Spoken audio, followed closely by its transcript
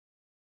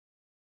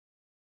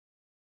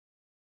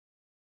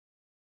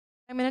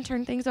I'm going to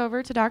turn things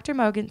over to Dr.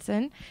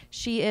 Mogensen.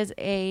 She is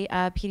a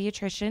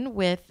pediatrician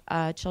with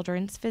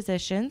Children's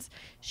Physicians.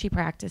 She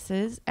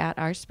practices at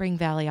our Spring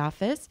Valley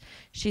office.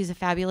 She's a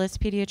fabulous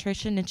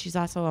pediatrician, and she's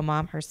also a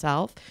mom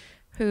herself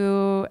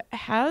who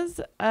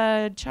has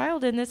a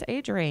child in this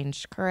age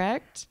range,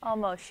 correct?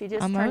 Almost. She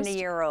just turned Almost? a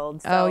year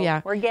old. So Oh,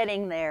 yeah. we're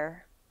getting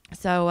there.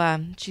 So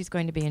she's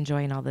going to be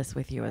enjoying all this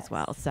with you as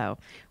well. So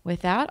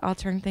with that, I'll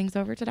turn things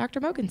over to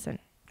Dr. Mogensen.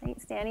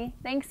 Thanks, Danny.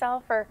 Thanks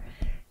all for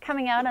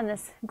coming out on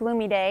this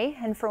gloomy day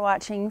and for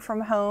watching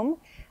from home.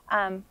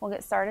 We'll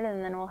get started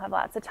and then we'll have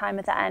lots of time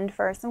at the end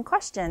for some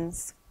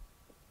questions.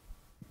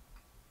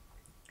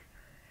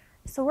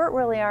 So what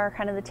really are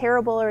kind of the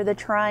terrible or the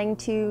trying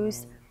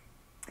twos?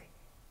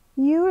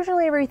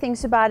 Usually everybody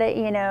thinks about it,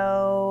 you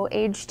know,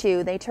 age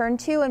 2. They turn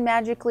 2 and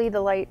magically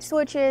the light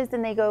switches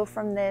and they go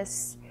from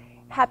this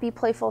happy,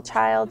 playful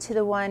child to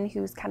the one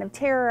who's kind of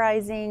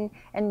terrorizing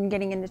and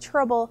getting into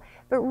trouble.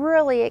 But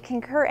really it can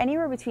occur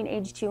anywhere between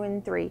age 2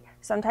 and 3.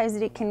 Sometimes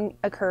it can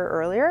occur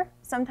earlier,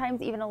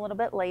 sometimes even a little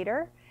bit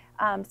later.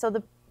 So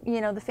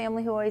the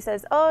family who always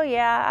says, oh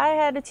yeah, I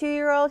had a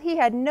 2-year-old, he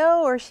had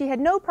no or she had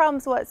no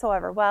problems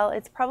whatsoever. Well,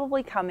 it's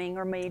probably coming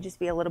or may just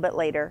be a little bit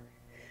later.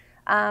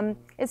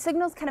 It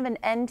signals kind of an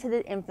end to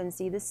the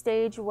infancy, the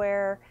stage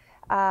where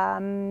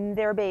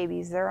they're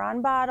babies, they're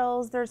on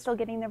bottles, they're still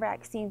getting their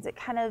vaccines. It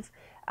kind of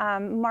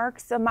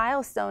marks a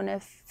milestone,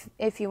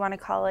 if you want to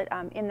call it,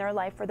 in their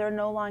life where they're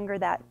no longer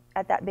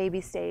at that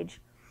baby stage.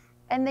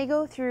 And they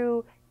go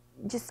through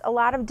just a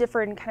lot of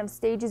different kind of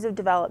stages of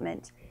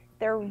development.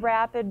 Their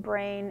rapid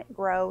brain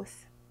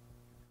growth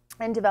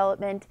and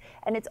development,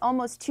 and it's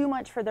almost too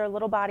much for their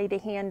little body to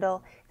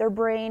handle. Their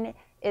brain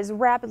is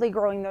rapidly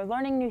growing, they're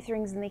learning new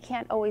things, and they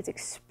can't always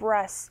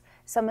express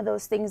some of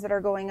those things that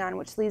are going on,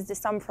 which leads to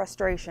some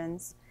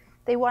frustrations.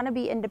 They want to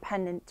be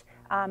independent,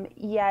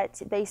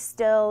 yet they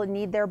still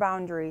need their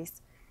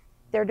boundaries.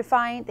 They're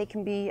defiant, they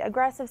can be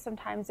aggressive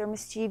sometimes, they're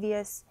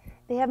mischievous,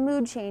 they have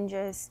mood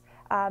changes,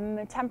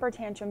 temper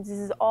tantrums. This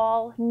is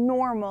all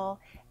normal,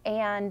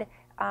 and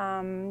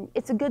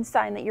it's a good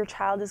sign that your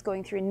child is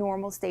going through a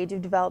normal stage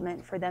of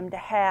development for them to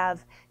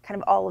have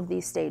kind of all of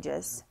these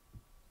stages.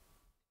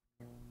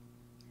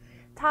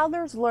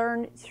 Toddlers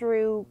learn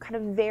through kind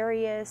of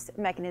various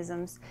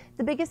mechanisms.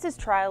 The biggest is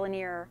trial and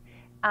error.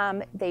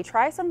 They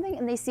try something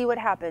and they see what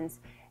happens.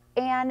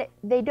 And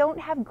they don't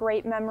have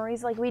great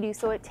memories like we do,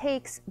 so it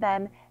takes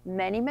them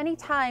many, many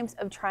times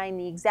of trying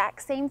the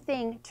exact same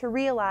thing to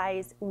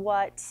realize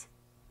what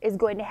is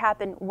going to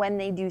happen when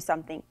they do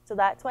something. So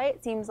that's why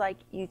it seems like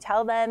you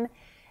tell them,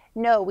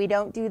 no, we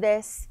don't do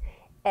this,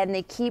 and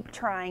they keep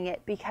trying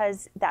it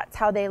because that's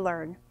how they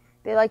learn.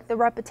 They like the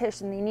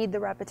repetition, they need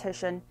the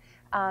repetition.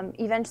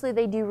 Eventually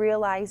they do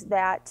realize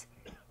that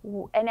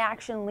an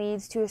action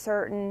leads to a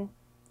certain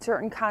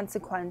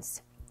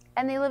consequence,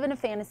 and they live in a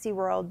fantasy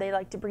world. They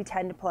like to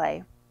pretend to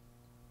play.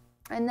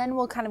 And then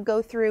we'll kind of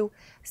go through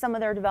some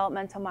of their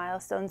developmental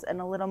milestones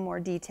in a little more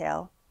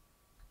detail.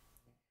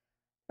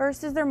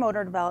 First is their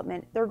motor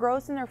development. Their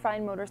gross and their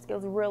fine motor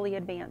skills really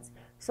advance.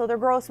 So their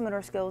gross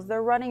motor skills,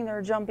 they're running,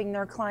 they're jumping,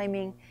 they're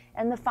climbing,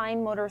 and the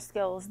fine motor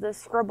skills, the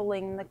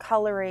scribbling, the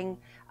coloring,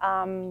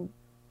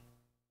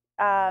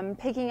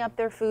 picking up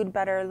their food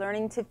better,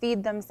 learning to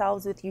feed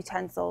themselves with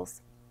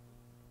utensils.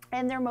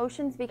 And their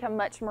motions become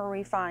much more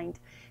refined.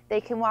 They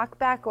can walk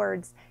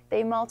backwards,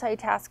 they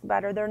multitask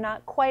better, they're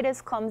not quite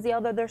as clumsy,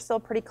 although they're still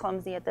pretty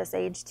clumsy at this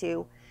age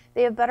too.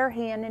 They have better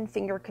hand and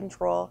finger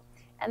control,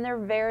 and they're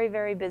very,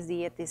 very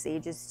busy at this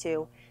ages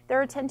too.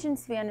 Their attention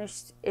span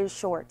is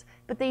short,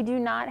 but they do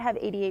not have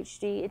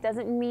ADHD. It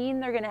doesn't mean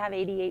they're going to have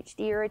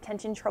ADHD or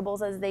attention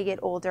troubles as they get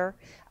older.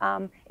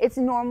 It's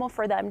normal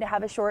for them to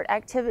have a short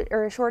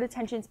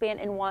attention span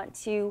and want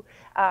to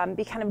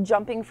be kind of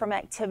jumping from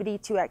activity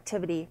to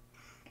activity.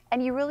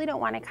 And you really don't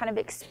want to kind of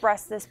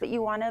express this, but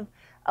you want to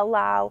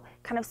allow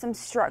kind of some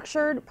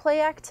structured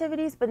play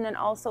activities, but then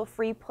also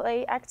free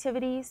play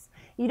activities.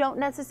 You don't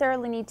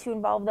necessarily need to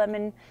involve them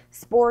in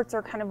sports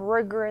or kind of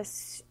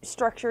rigorous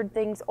structured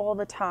things all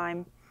the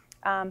time,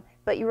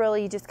 but you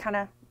really just kind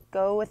of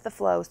go with the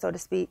flow, so to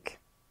speak.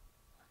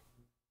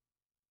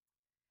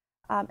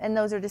 And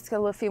those are just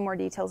a few more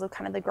details of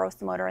kind of the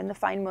gross motor and the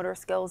fine motor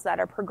skills that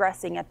are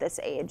progressing at this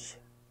age.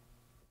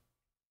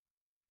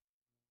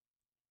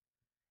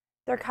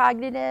 Their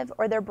cognitive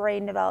or their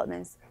brain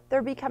developments.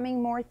 They're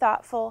becoming more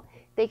thoughtful.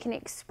 They can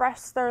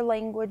express their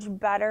language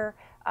better.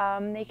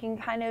 They can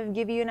kind of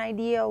give you an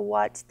idea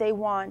what they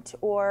want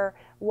or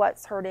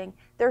what's hurting.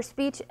 Their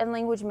speech and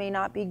language may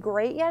not be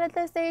great yet at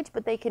this age,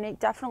 but they can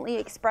definitely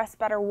express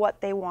better what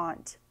they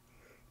want.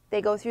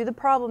 They go through the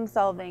problem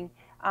solving,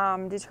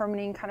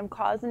 determining kind of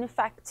cause and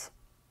effect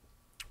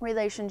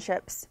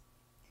relationships.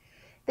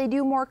 They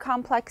do more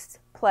complex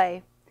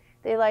play.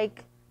 They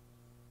like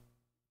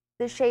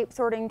the shape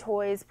sorting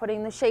toys,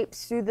 putting the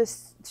shapes through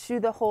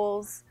the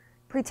holes,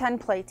 pretend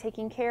play,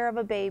 taking care of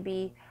a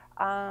baby,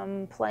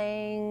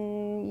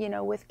 playing,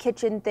 with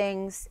kitchen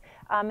things,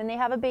 and they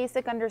have a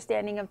basic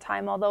understanding of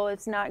time, although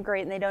it's not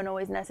great, and they don't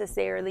always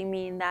necessarily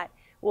mean that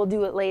we'll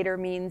do it later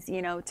means,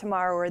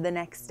 tomorrow or the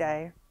next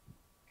day.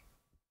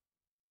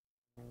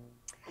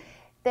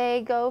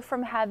 They go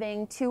from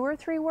having 2 or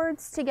 3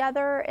 words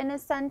together in a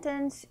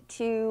sentence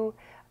to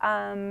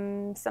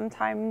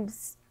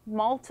sometimes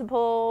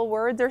multiple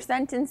words or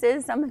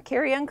sentences. Some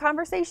carry on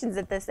conversations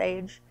at this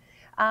age.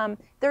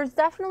 There's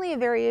definitely a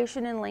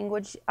variation in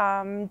language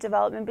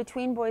development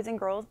between boys and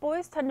girls.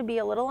 Boys tend to be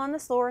a little on the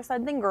slower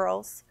side than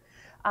girls,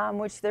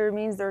 which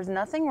means there's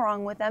nothing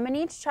wrong with them, and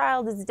each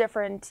child is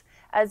different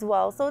as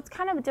well. So it's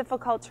kind of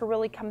difficult to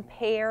really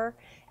compare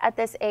at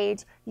this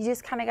age. You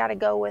just kind of got to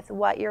go with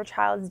what your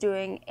child's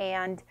doing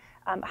and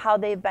how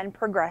they've been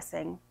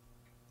progressing.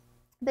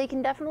 They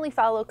can definitely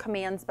follow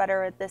commands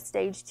better at this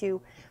stage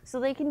too. So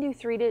they can do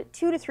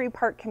 2 to 3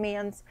 part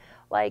commands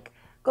like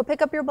go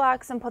pick up your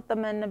blocks and put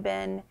them in the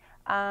bin.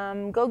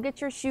 Go get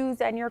your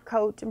shoes and your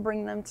coat and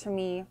bring them to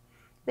me.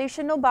 They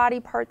should know body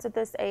parts at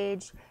this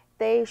age.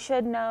 They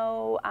should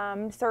know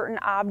certain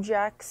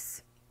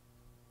objects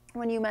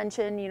when you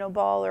mention,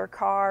 ball or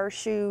car,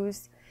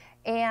 shoes.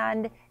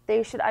 And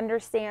they should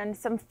understand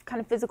some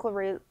kind of physical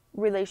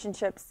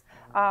relationships,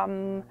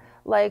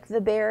 like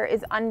the bear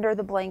is under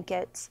the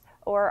blanket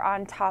or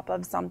on top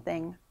of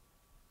something.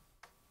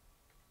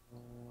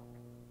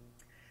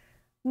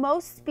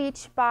 Most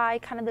speech by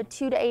kind of the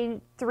 2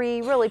 to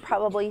 3, really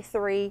probably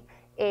 3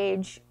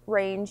 age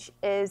range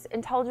is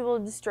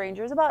intelligible to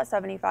strangers, about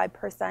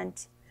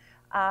 75%.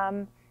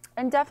 And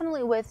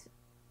definitely with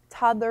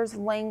toddlers'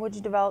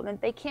 language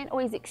development, they can't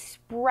always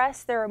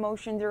express their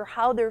emotions or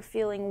how they're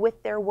feeling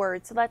with their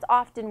words. So that's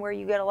often where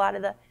you get a lot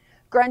of the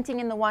grunting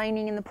and the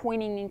whining and the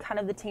pointing and kind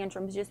of the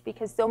tantrums, just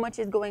because so much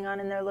is going on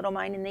in their little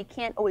mind and they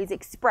can't always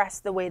express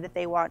the way that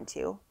they want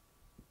to.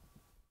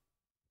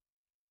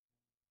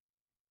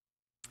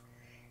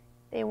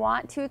 They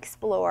want to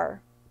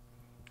explore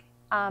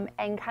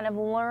and kind of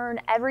learn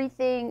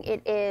everything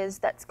it is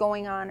that's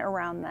going on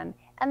around them.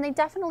 And they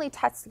definitely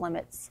test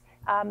limits.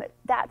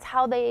 That's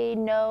how they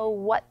know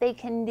what they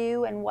can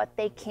do and what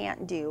they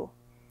can't do.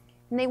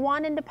 And they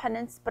want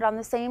independence, but on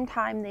the same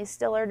time, they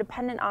still are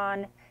dependent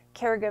on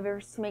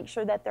caregivers to make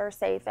sure that they're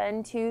safe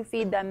and to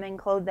feed them and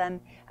clothe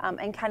them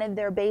and kind of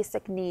their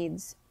basic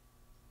needs.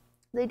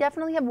 They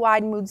definitely have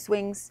wide mood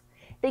swings.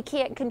 They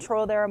can't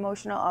control their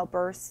emotional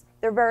outbursts.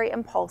 They're very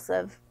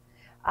impulsive.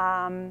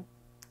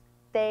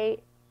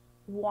 They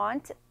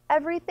want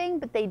everything,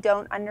 but they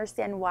don't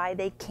understand why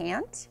they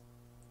can't.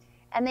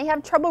 And they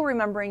have trouble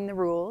remembering the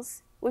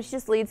rules, which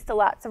just leads to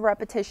lots of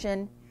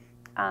repetition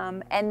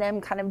and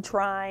them kind of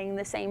trying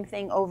the same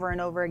thing over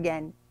and over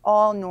again.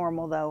 All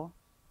normal though.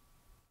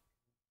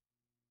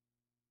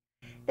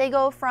 They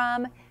go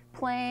from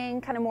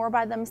playing kind of more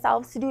by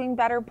themselves to doing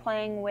better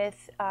playing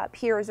with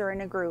peers or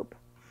in a group.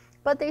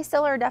 But they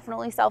still are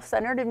definitely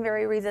self-centered and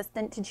very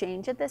resistant to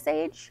change at this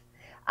age.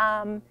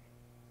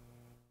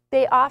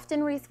 They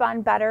often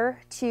respond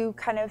better to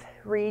kind of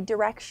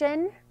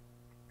redirection,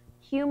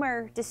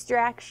 humor,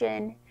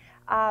 distraction,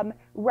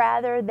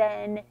 rather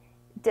than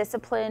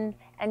discipline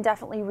and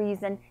definitely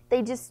reason.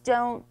 They just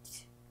don't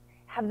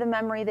have the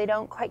memory. They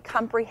don't quite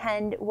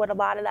comprehend what a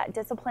lot of that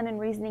discipline and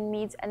reasoning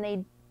means, and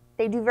they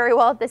do very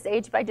well at this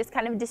age by just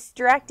kind of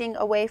distracting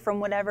away from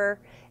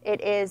whatever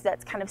it is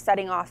that's kind of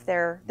setting off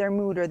their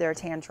mood or their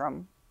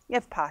tantrum,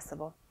 if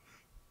possible.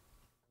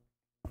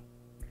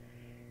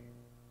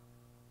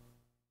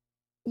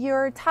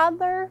 Your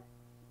toddler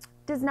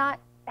does not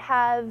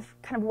have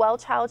kind of well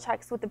child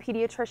checks with the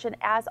pediatrician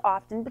as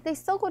often, but they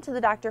still go to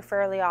the doctor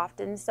fairly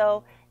often.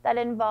 So that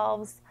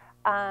involves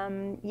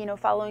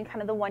following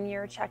kind of the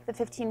 1-year check, the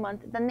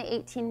 15-month, then the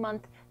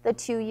 18-month, the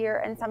 2-year,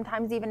 and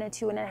sometimes even a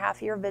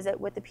 2.5-year visit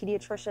with the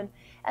pediatrician.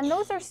 And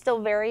those are still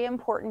very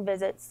important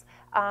visits.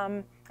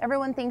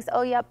 Everyone thinks,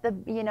 oh, yep,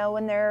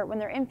 when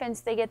they're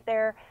infants, they get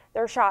their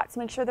shots,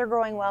 make sure they're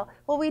growing well.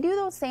 Well, we do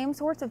those same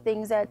sorts of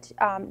things at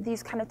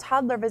these kind of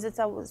toddler visits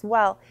as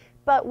well.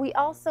 But we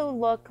also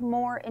look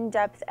more in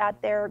depth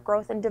at their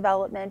growth and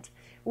development.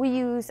 We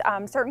use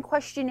certain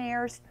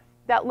questionnaires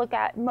that look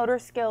at motor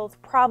skills,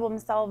 problem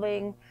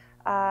solving.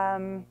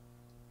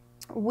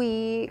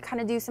 We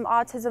kind of do some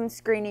autism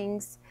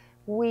screenings.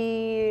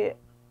 We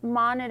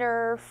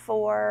monitor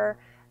for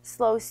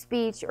slow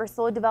speech or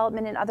slow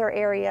development in other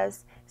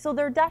areas. So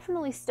they're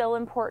definitely still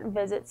important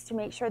visits to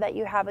make sure that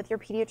you have with your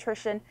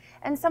pediatrician.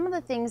 And some of the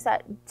things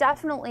that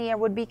definitely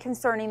would be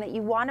concerning that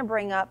you want to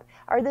bring up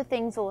are the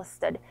things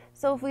listed.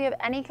 So if we have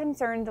any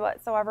concerns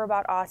whatsoever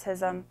about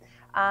autism,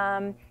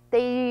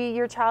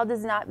 your child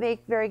does not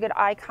make very good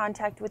eye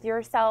contact with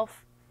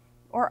yourself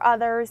or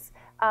others.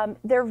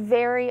 They're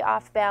very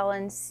off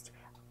balanced.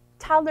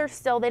 Toddlers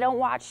still, they don't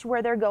watch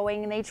where they're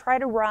going and they try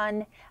to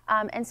run.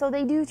 And so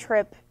they do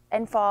trip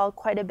and fall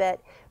quite a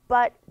bit.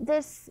 But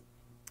this,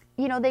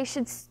 they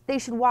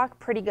should walk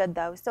pretty good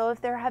though. So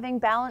if they're having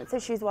balance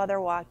issues while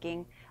they're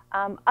walking,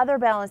 other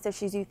balance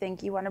issues you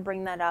want to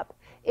bring that up.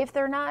 If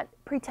they're not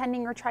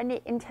pretending or trying to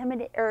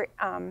intimidate or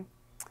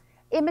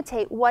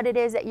imitate what it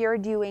is that you're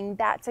doing,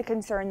 that's a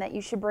concern that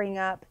you should bring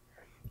up.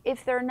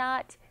 If they're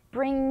not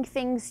bringing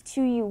things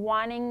to you,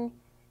 wanting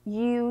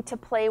you to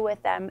play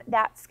with them,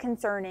 that's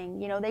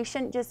concerning. You know, they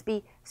shouldn't just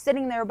be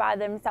sitting there by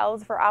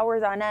themselves for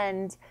hours on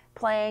end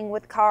playing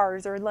with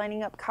cars or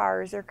lining up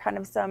cars or kind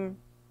of some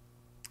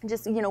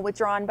just, you know,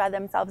 withdrawn by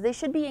themselves. They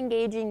should be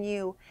engaging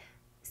you,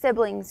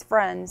 siblings,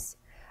 friends.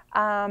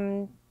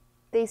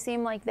 They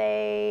seem like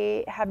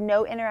they have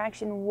no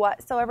interaction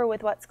whatsoever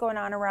with what's going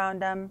on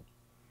around them.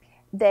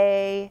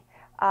 They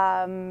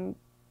aren't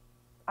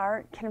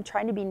kind of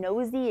trying to be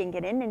nosy and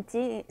get in and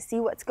see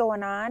what's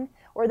going on,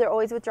 or they're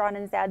always withdrawn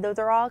and sad. Those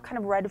are all kind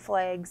of red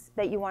flags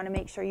that you want to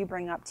make sure you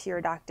bring up to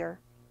your doctor.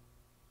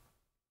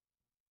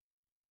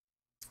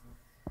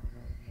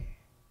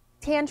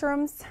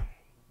 Tantrums,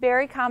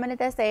 very common at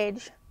this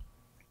age.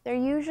 They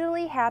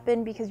usually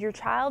happen because your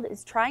child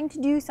is trying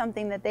to do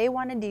something that they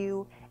want to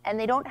do, and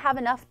they don't have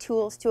enough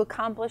tools to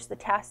accomplish the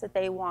task that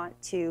they want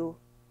to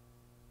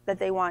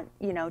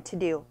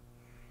do.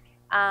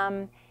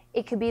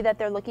 It could be that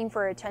they're looking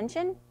for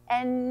attention,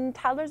 and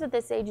toddlers at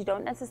this age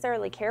don't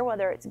necessarily care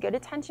whether it's good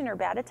attention or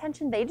bad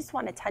attention. They just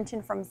want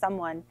attention from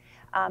someone,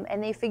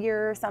 and they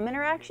figure some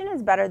interaction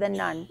is better than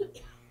none.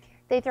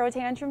 They throw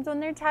tantrums when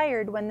they're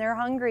tired, when they're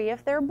hungry,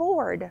 if they're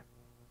bored.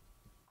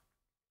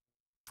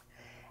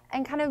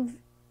 And kind of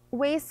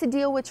ways to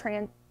deal with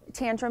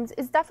tantrums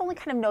is definitely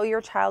kind of know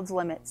your child's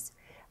limits.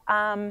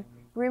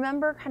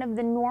 Remember kind of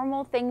the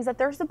normal things that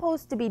they're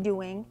supposed to be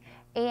doing,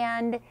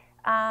 and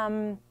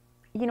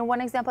you know,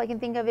 one example I can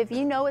think of, if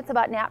you know it's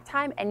about nap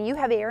time and you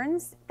have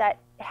errands that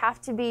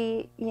have to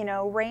be, you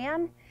know,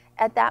 ran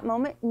at that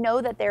moment, know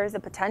that there is a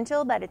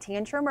potential that a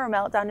tantrum or a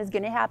meltdown is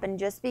going to happen,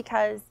 just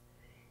because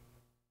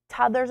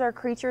toddlers are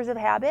creatures of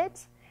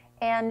habit.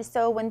 And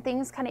so when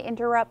things kind of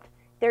interrupt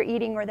their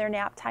eating or their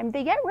nap time,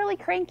 they get really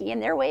cranky,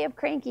 and their way of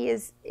cranky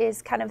is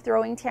kind of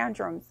throwing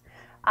tantrums.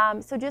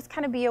 So just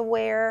kind of be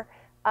aware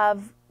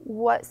of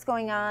what's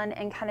going on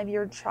and kind of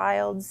your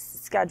child's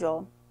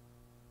schedule.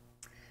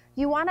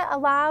 You want to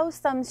allow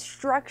some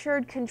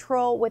structured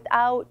control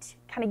without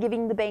kind of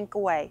giving the bank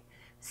away.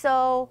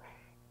 So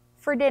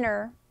for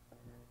dinner,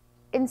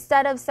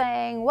 instead of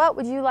saying, what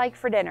would you like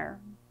for dinner?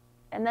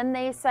 And then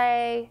they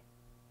say,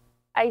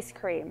 ice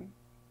cream.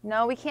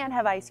 No, we can't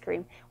have ice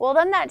cream. Well,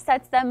 then that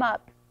sets them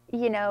up,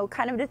 you know,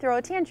 kind of to throw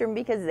a tantrum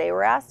because they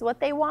were asked what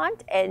they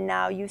want, and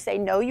now you say,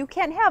 no, you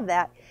can't have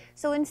that.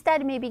 So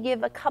instead, maybe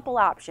give a couple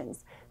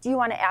options. Do you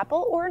want an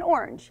apple or an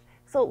orange?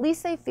 So at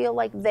least they feel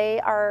like they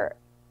are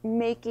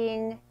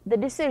making the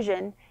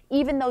decision,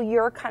 even though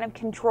you're kind of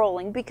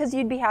controlling, because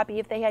you'd be happy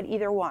if they had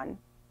either one.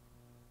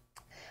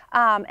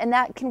 And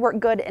that can work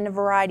good in a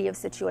variety of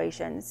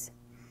situations.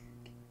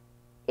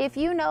 If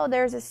you know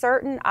there's a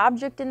certain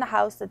object in the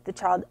house that the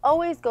child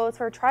always goes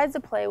for, tries to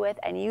play with,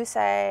 and you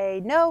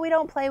say, no, we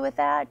don't play with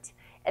that,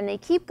 and they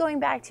keep going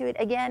back to it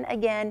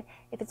again,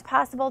 if it's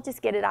possible,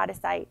 just get it out of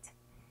sight.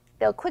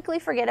 They'll quickly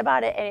forget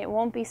about it, and it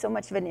won't be so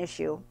much of an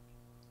issue.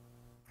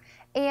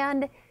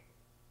 And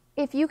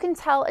if you can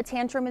tell a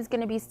tantrum is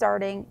going to be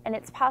starting and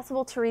it's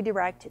possible to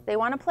redirect, they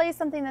want to play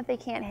something that they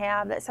can't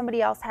have, that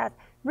somebody else has,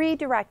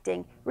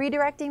 redirecting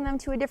them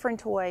to a different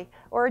toy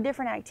or a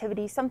different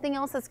activity, something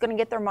else that's going to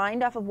get their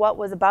mind off of what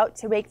was about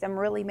to make them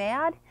really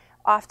mad,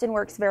 often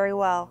works very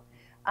well.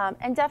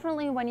 And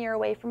definitely when you're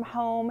away from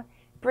home,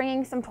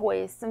 bringing some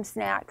toys, some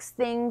snacks,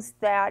 things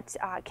that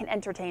can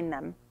entertain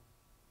them.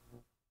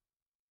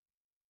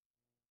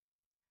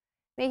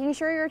 Making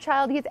sure your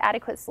child gets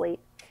adequate sleep.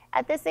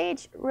 At this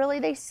age, really,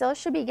 they still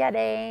should be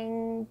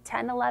getting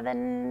 10,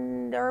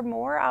 11 or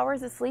more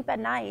hours of sleep at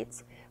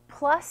night.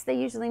 Plus, they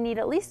usually need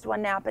at least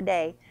one nap a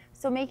day.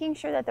 So making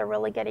sure that they're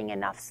really getting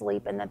enough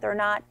sleep and that they're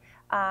not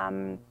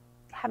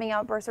having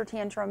outbursts or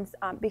tantrums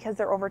because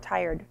they're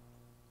overtired.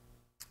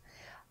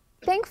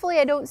 Thankfully,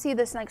 I don't see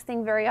this next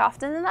thing very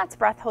often, and that's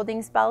breath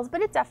holding spells,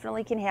 but it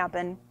definitely can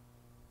happen.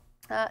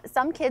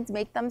 Some kids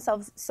make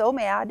themselves so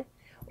mad,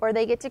 or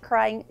they get to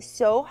crying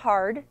so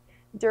hard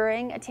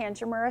during a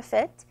tantrum or a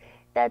fit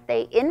that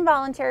they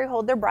involuntarily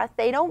hold their breath.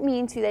 They don't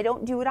mean to, they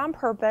don't do it on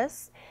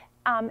purpose.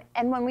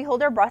 And when we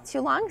hold our breath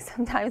too long,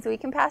 sometimes we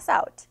can pass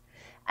out.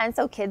 And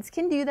so kids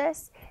can do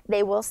this.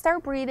 They will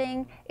start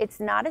breathing. It's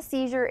not a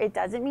seizure. It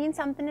doesn't mean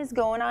something is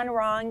going on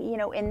wrong, you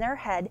know, in their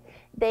head.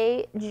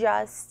 They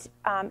just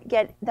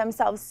get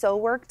themselves so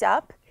worked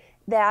up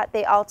that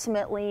they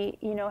ultimately,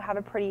 you know, have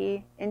a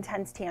pretty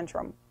intense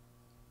tantrum.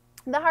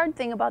 The hard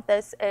thing about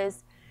this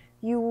is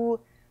you,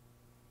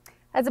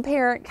 as a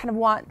parent, kind of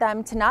want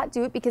them to not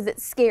do it because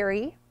it's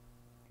scary.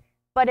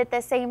 But at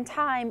the same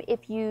time,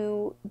 if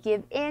you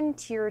give in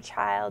to your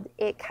child,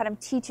 it kind of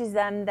teaches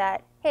them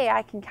that, hey,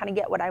 I can kind of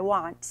get what I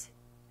want.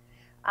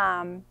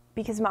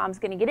 Because mom's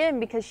going to get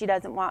in because she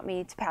doesn't want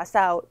me to pass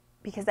out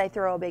because I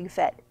throw a big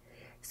fit.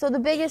 So the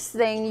biggest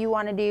thing you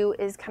want to do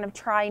is kind of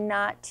try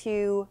not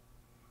to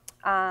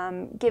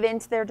give in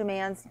to their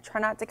demands.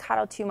 Try not to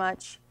coddle too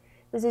much.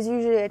 This is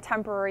usually a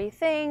temporary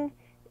thing.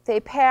 If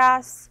they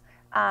pass,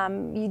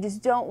 you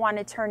just don't want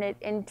to turn it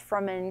in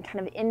from a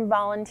kind of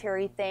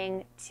involuntary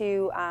thing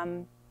to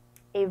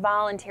a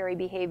voluntary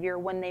behavior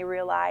when they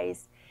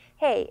realize,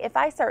 hey, if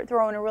I start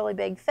throwing a really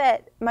big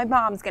fit, my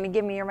mom's going to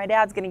give me or my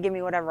dad's going to give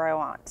me whatever I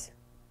want.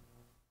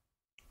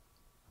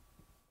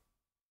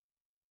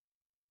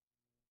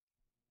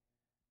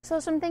 So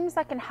some things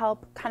that can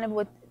help kind of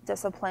with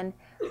discipline.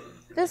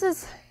 This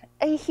is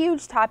a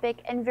huge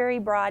topic and very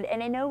broad,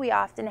 and I know we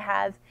often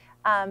have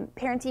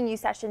parenting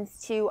youth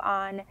sessions too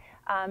on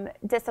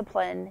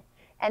discipline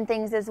and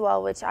things as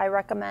well, which I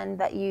recommend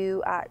that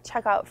you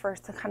check out for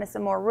kind of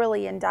some more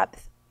really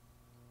in-depth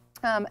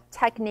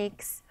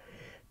techniques.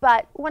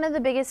 But one of the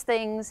biggest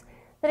things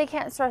that I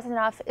can't stress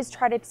enough is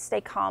try to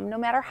stay calm. No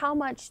matter how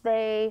much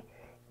they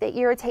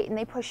irritate and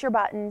they push your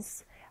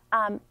buttons,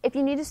 if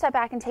you need to step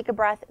back and take a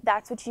breath,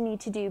 that's what you need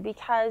to do,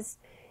 because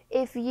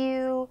if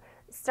you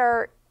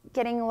start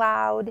getting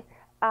loud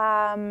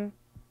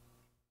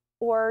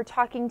or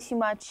talking too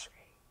much,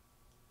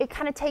 it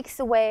kind of takes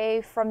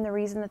away from the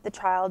reason that the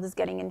child is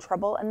getting in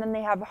trouble, and then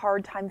they have a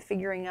hard time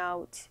figuring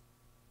out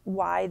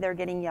why they're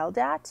getting yelled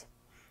at.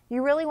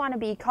 You really want to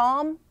be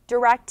calm,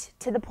 direct,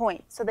 to the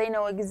point, so they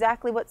know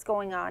exactly what's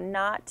going on,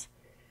 not,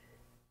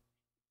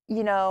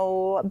 you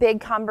know, a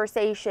big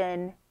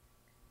conversation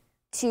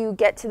to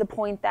get to the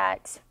point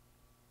that,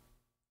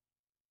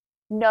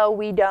 no,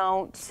 we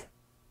don't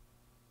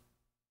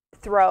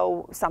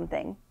throw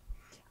something.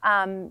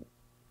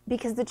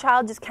 Because the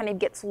child just kind of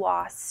gets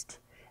lost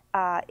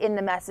in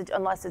the message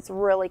unless it's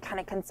really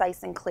kind of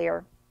concise and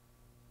clear.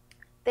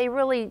 They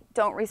really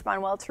don't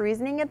respond well to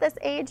reasoning at this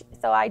age,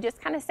 so I just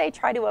kind of say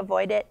try to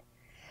avoid it.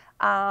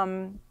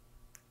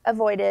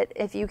 Avoid it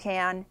if you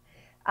can.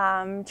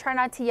 Try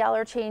not to yell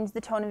or change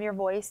the tone of your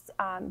voice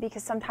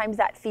because sometimes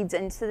that feeds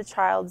into the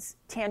child's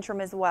tantrum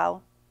as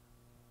well.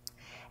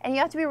 And you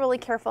have to be really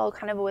careful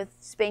kind of with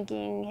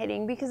spanking,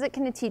 hitting, because it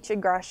can teach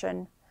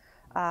aggression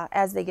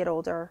as they get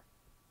older.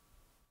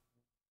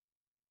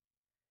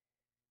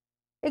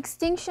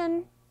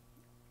 Extinction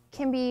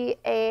can be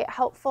a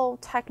helpful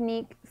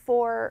technique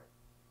for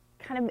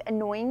kind of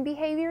annoying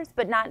behaviors,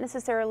 but not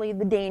necessarily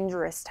the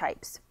dangerous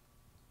types.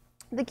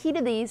 The key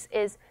to these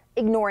is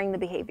ignoring the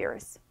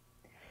behaviors.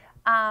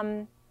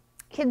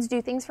 Kids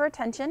do things for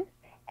attention,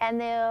 and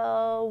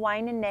they'll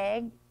whine and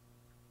nag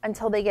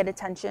until they get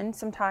attention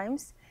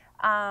sometimes.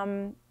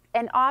 And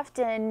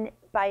often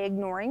by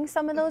ignoring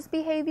some of those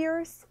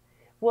behaviors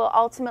will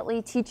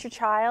ultimately teach your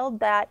child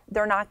that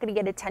they're not going to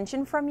get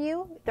attention from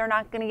you. They're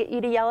not going to get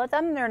you to yell at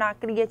them. They're not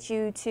going to get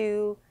you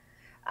to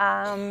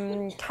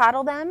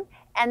coddle them,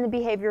 and the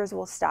behaviors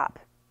will stop.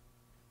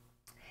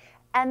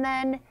 And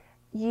then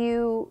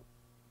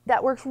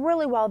that works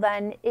really well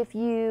then if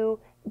you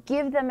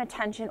give them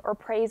attention or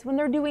praise when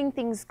they're doing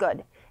things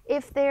good.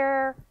 If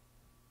they're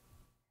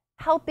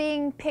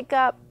helping pick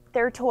up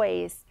their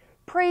toys,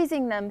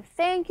 praising them,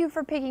 thank you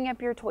for picking up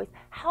your toys.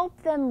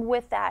 Help them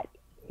with that.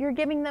 You're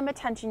giving them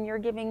attention, you're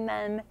giving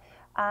them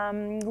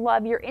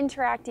love, you're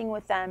interacting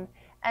with them.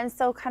 And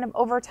so kind of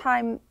over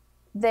time,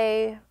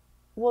 they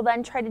will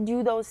then try to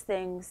do those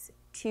things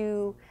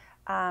to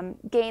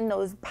gain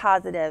those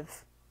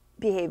positive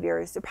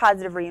behaviors or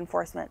positive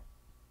reinforcement.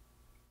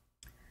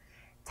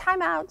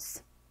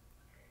 Timeouts.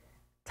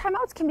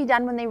 Timeouts can be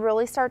done when they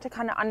really start to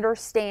kind of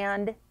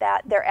understand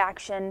that their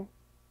action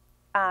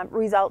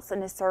results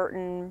in a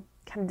certain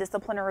kind of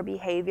discipline or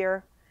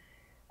behavior.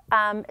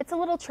 It's a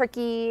little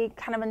tricky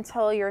kind of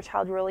until your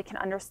child really can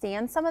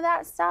understand some of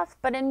that stuff,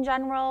 but in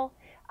general,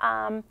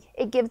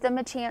 it gives them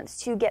a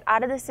chance to get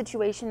out of the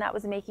situation that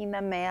was making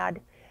them mad.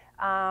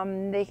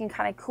 They can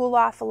kind of cool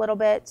off a little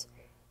bit.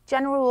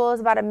 General rule is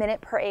about a minute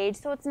per age,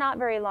 so it's not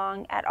very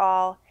long at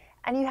all.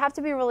 And you have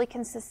to be really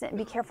consistent and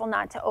be careful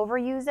not to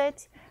overuse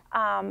it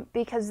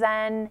because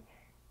then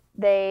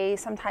they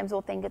sometimes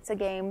will think it's a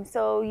game.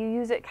 So you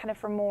use it kind of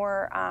for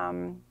more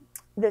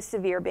the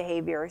severe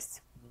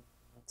behaviors,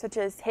 such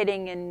as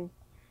hitting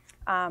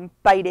and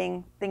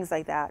biting, things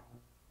like that.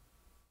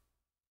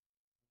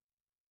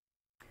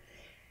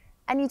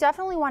 And you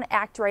definitely want to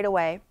act right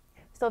away.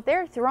 So if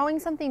they're throwing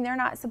something they're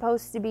not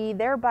supposed to be,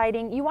 they're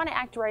biting, you want to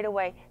act right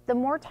away. The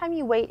more time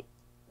you wait,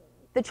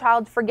 the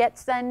child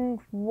forgets then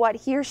what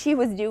he or she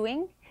was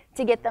doing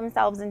to get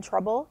themselves in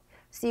trouble.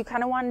 So you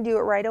kind of want to do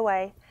it right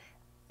away.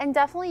 And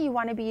definitely you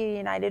want to be a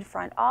united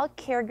front. All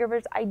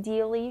caregivers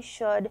ideally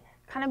should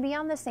kind of be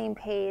on the same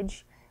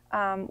page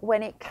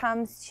when it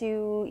comes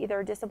to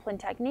either discipline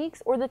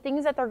techniques or the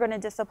things that they're going to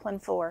discipline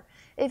for.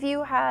 If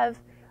you have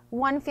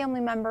one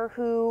family member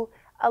who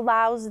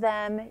allows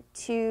them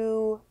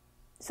to,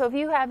 so if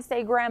you have,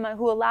 say, grandma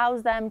who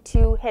allows them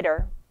to hit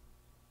her,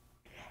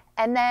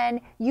 and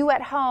then you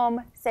at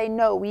home say,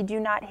 no, we do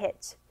not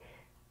hit.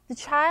 The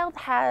child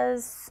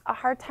has a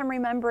hard time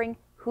remembering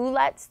who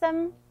lets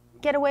them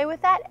get away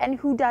with that and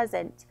who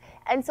doesn't.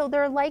 And so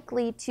they're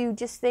likely to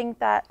just think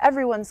that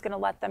everyone's going to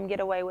let them get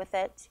away with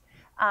it.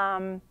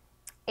 And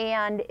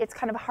it's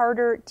kind of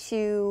harder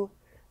to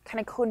kind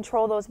of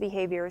control those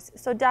behaviors.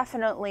 So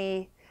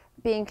definitely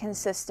being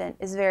consistent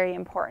is very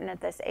important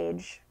at this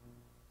age.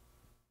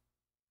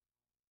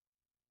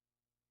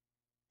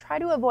 Try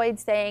to avoid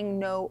saying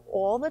no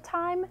all the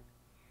time,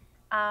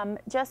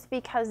 just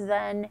because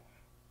then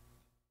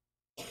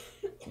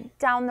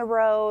down the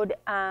road,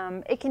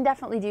 it can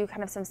definitely do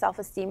kind of some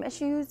self-esteem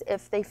issues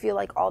if they feel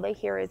like all they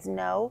hear is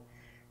no.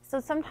 So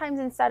sometimes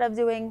instead of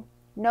doing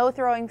no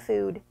throwing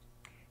food,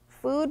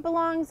 food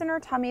belongs in her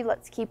tummy.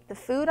 Let's keep the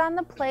food on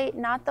the plate,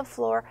 not the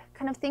floor.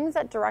 Kind of things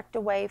that direct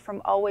away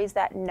from always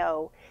that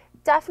no.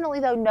 Definitely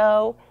though,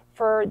 no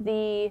for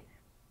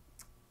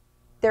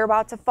they're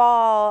about to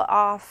fall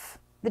off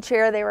the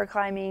chair they were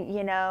climbing,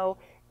 you know,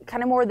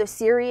 kind of more the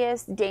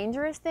serious,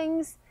 dangerous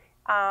things.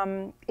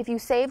 If you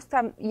save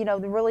some, you know,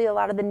 really a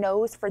lot of the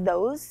no's for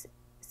those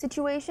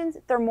situations,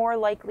 they're more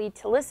likely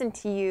to listen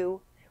to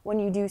you when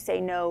you do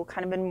say no,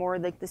 kind of in more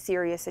like the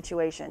serious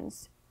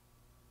situations.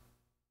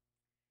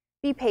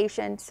 Be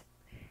patient.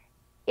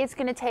 It's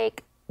going to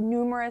take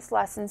numerous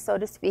lessons, so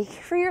to speak,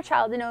 for your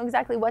child to know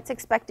exactly what's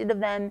expected of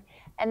them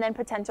and then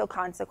potential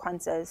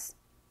consequences.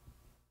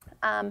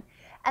 And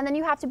then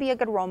you have to be a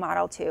good role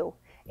model too.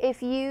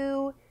 If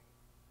you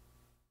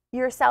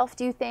yourself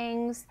do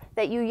things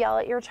that you yell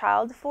at your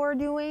child for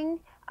doing,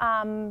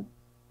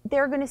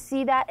 they're going to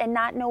see that and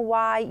not know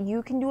why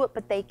you can do it,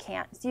 but they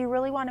can't. So you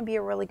really want to be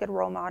a really good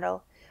role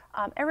model.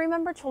 And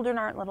remember, children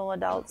aren't little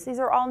adults. These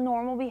are all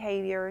normal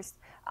behaviors,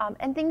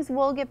 and things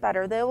will get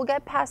better. They will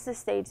get past this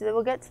stage. They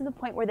will get to the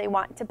point where they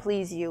want to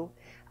please you.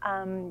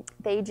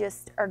 They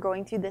just are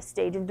going through this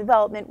stage of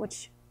development,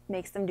 which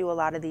makes them do a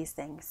lot of these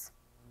things.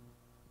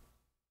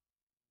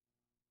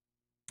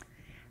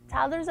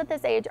 Toddlers at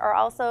this age are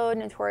also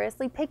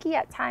notoriously picky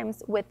at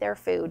times with their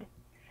food.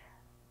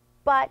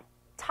 But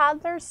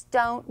toddlers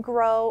don't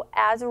grow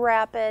as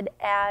rapid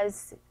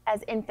as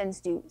infants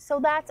do, so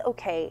that's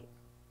okay.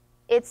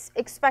 It's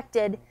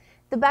expected.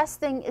 The best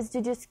thing is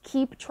to just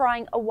keep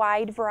trying a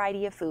wide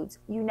variety of foods.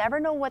 You never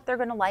know what they're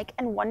going to like,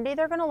 and one day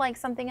they're going to like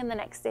something and the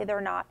next day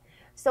they're not.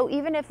 So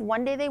even if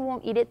one day they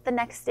won't eat it, the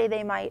next day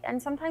they might.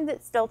 And sometimes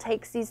it still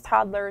takes these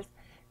toddlers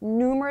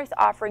numerous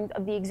offerings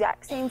of the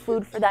exact same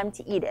food for them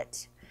to eat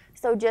it.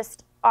 So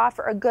just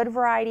offer a good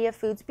variety of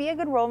foods. Be a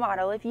good role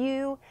model. If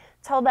you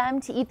tell them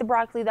to eat the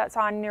broccoli that's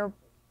on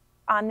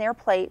their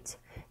plate,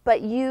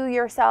 but you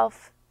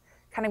yourself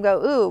kind of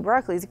go, ooh,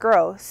 broccoli's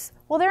gross.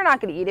 Well, they're not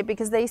going to eat it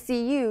because they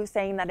see you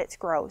saying that it's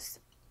gross.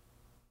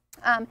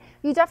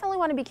 You definitely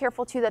want to be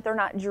careful too that they're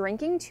not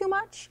drinking too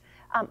much.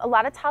 A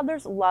lot of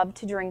toddlers love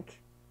to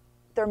drink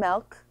their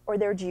milk or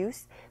their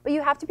juice, but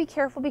you have to be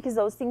careful because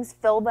those things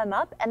fill them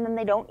up and then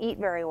they don't eat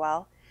very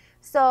well.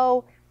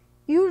 So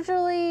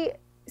usually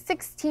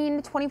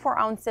 16 to 24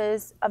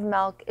 ounces of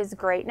milk is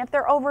great. And if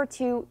they're over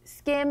 2,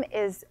 skim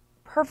is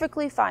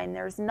perfectly fine.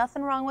 There's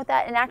nothing wrong with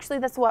that. And actually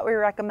that's what we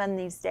recommend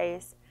these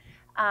days.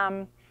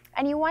 And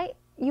you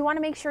want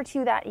to make sure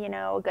too that, you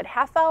know, a good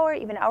half hour,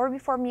 even hour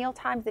before meal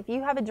times, if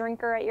you have a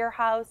drinker at your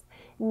house,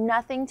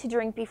 nothing to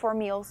drink before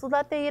meals so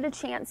that they get a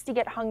chance to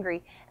get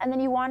hungry. And then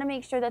you want to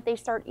make sure that they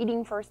start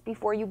eating first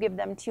before you give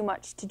them too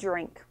much to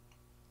drink.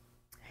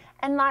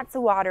 And lots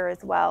of water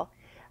as well.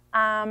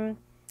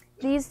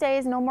 These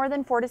days, no more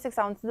than 4 to 6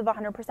 ounces of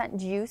 100%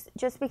 juice,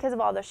 just because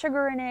of all the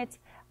sugar in it,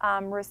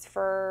 risk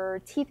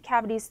for teeth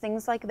cavities,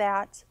 things like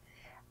that.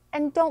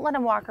 And don't let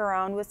them walk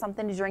around with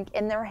something to drink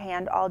in their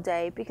hand all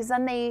day, because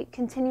then they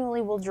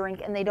continually will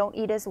drink and they don't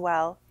eat as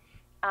well.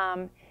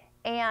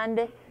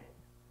 And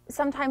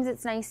sometimes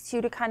it's nice too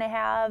to kind of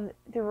have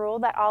the rule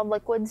that all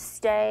liquids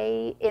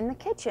stay in the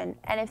kitchen.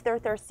 And if they're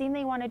thirsty and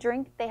they want to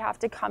drink, they have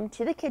to come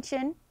to the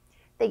kitchen.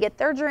 They get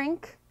their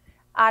drink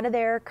out of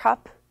their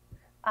cup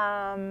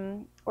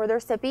or their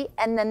sippy,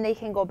 and then they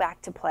can go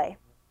back to play.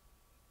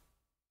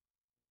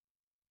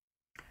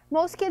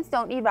 Most kids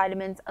don't need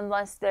vitamins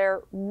unless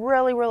they're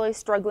really, really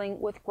struggling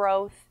with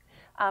growth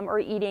or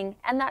eating,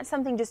 and that's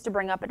something just to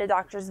bring up at a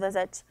doctor's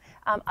visit.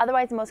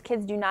 Otherwise, most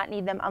kids do not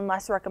need them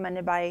unless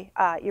recommended by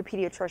your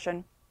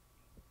pediatrician.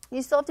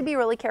 You still have to be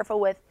really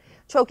careful with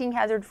choking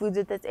hazard foods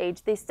at this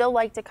age. They still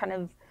like to kind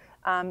of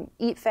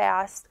eat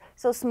fast,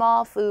 so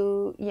small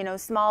food, you know,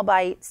 small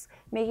bites,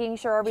 making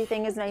sure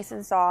everything is nice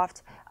and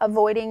soft,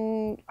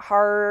 avoiding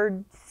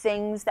hard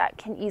things that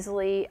can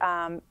easily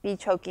be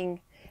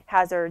choking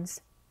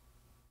hazards.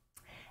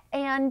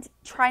 And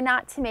try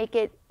not to make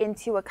it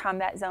into a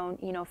combat zone,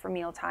 you know, for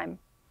mealtime.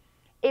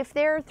 If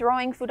they're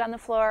throwing food on the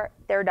floor,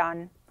 they're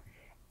done.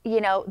 You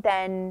know,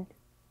 then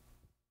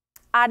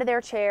out of their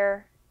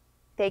chair,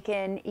 they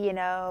can, you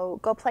know,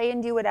 go play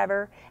and do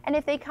whatever. And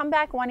if they come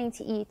back wanting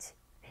to eat,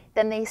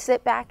 then they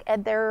sit back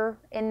in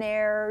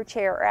their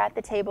chair or at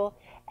the table,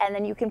 and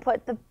then you can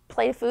put the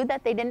plate of food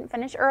that they didn't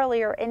finish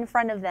earlier in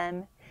front of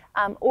them,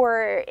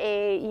 or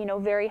a, you know,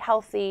 very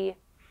healthy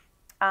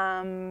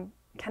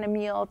kind of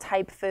meal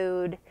type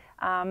food,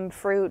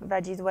 fruit,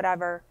 veggies,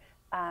 whatever,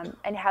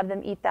 and have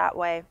them eat that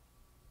way.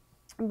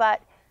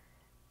 But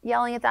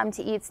yelling at them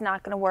to eat's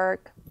not going to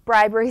work.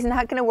 Bribery's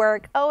not going to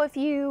work. Oh, if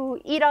you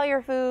eat all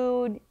your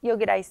food, you'll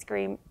get ice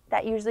cream.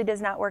 That usually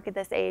does not work at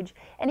this age.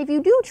 And if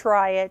you do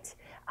try it,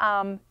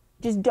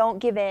 just don't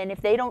give in.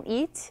 If they don't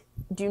eat,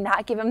 do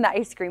not give them the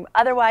ice cream.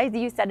 Otherwise,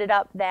 you set it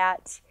up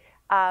that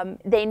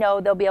they know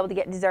they'll be able to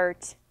get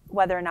dessert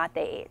whether or not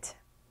they ate.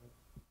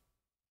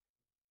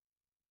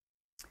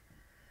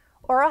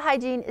 Oral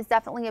hygiene is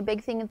definitely a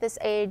big thing at this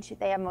age.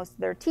 They have most of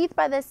their teeth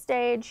by this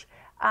stage.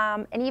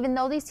 And even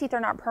though these teeth are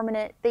not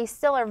permanent, they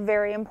still are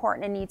very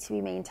important and need to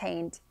be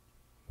maintained.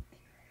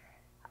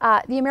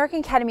 The American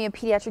Academy of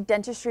Pediatric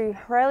Dentistry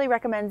highly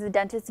recommends the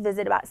dentist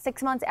visit about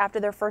 6 months after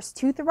their first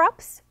tooth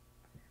erupts.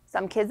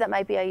 Some kids that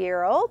might be a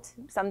year old,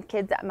 some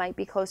kids that might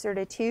be closer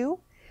to 2.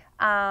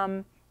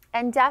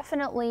 And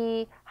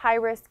definitely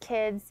high-risk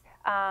kids,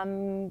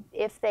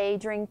 if they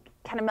drink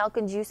kind of milk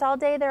and juice all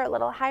day, they're a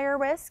little higher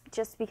risk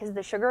just because of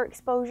the sugar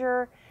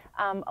exposure.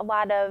 A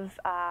lot of,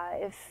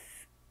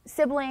 if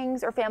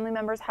siblings or family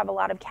members have a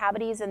lot of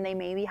cavities, and they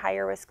may be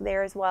higher risk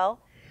there as well.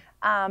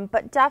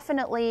 But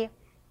definitely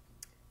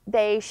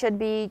they should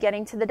be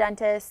getting to the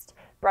dentist,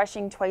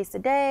 brushing twice a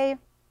day.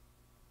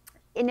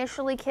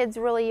 Initially, kids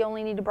really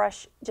only need to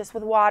brush just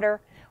with water,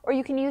 or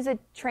you can use a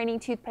training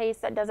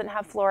toothpaste that doesn't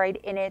have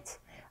fluoride in it.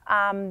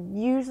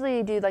 Usually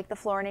you do like the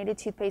fluorinated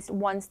toothpaste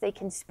once they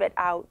can spit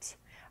out.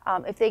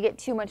 If they get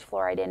too much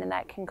fluoride in, and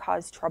that can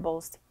cause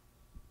troubles.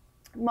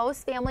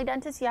 Most family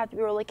dentists, you have to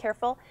be really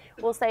careful,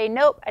 will say,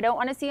 nope, I don't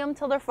want to see them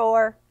till they're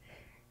 4,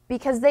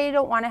 because they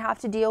don't want to have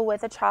to deal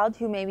with a child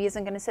who maybe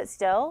isn't going to sit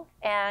still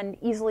and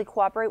easily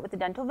cooperate with the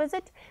dental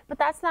visit. But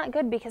that's not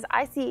good, because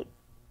I see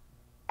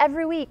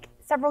every week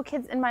several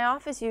kids in my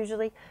office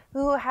usually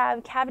who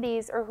have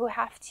cavities or who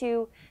have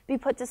to be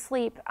put to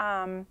sleep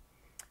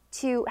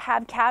to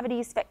have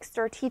cavities fixed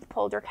or teeth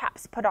pulled or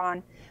caps put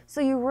on.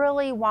 So you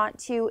really want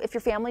to, if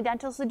your family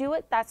dentist will do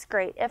it, that's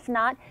great. If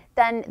not,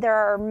 then there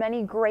are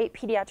many great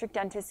pediatric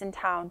dentists in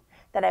town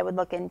that I would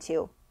look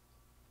into.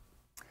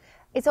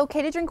 It's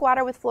okay to drink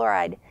water with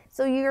fluoride.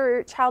 So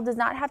your child does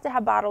not have to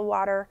have bottled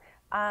water.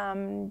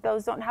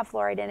 Those don't have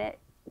fluoride in it.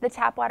 The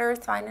tap water is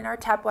fine, and our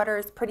tap water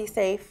is pretty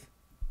safe.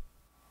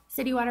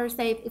 City water is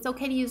safe. It's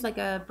okay to use like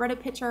a Brita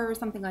pitcher or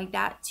something like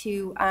that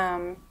to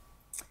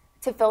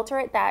filter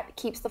it. That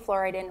keeps the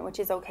fluoride in, which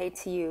is okay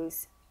to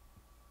use.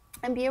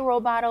 And be a role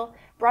model,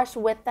 brush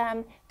with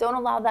them. Don't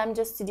allow them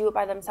just to do it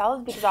by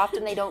themselves, because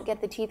often they don't get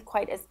the teeth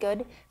quite as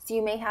good. So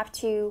you may have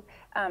to,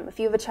 if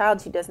you have a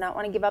child who does not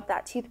want to give up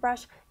that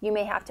toothbrush, you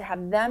may have to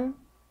have them,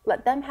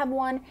 let them have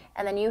one,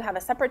 and then you have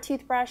a separate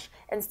toothbrush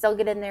and still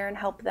get in there and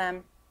help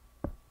them.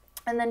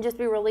 And then just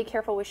be really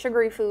careful with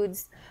sugary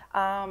foods,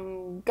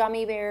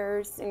 gummy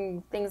bears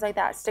and things like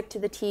that stick to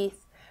the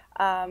teeth,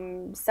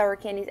 sour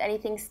candies,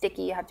 anything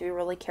sticky you have to be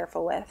really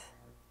careful with.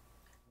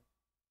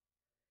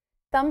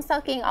 Thumb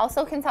sucking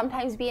also can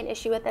sometimes be an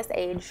issue at this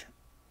age,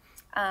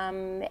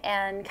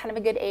 and kind of a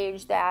good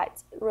age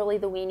that really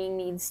the weaning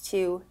needs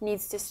to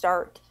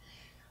start.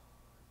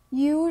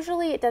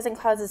 Usually it doesn't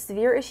cause a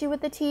severe issue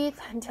with the teeth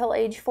until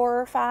age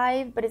 4 or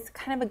 5, but it's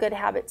kind of a good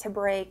habit to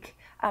break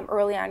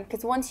early on,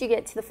 because once you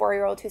get to the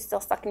 4-year-old who's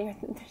still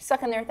sucking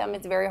their thumb,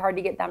 it's very hard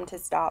to get them to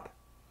stop.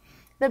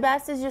 The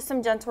best is just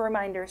some gentle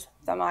reminders.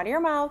 Thumb out of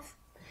your mouth.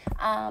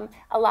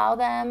 Allow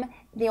them,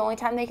 the only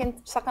time they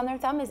can suck on their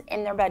thumb is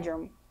in their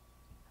bedroom.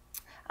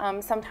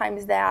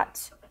 Sometimes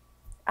that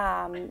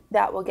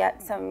will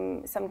get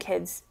some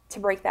kids to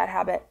break that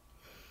habit.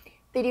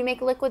 They do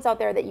make liquids out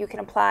there that you can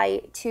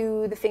apply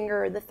to the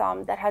finger or the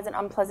thumb that has an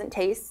unpleasant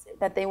taste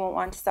that they won't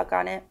want to suck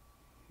on it.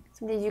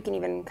 Sometimes you can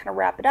even kind of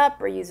wrap it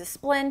up or use a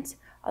splint,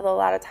 although a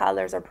lot of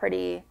toddlers are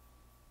pretty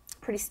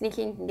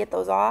sneaky and can get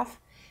those off.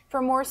 For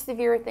more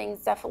severe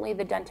things, definitely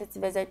the dentist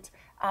visit,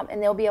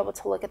 and they'll be able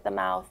to look at the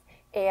mouth,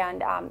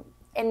 and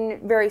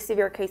in very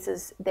severe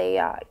cases,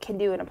 they can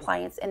do an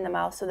appliance in the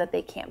mouth so that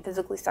they can't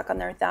physically suck on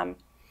their thumb.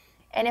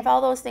 And if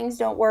all those things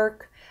don't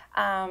work,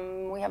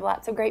 we have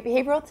lots of great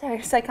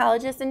behavioral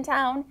psychologists in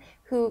town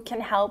who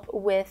can help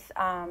with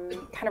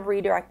kind of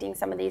redirecting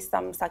some of these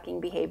thumb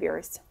sucking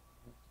behaviors.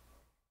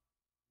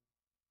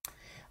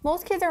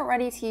 Most kids aren't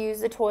ready to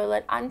use the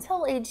toilet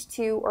until age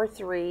 2 or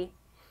 3.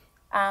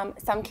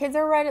 Some kids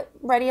are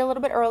ready a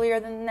little bit earlier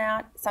than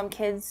that. Some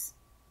kids,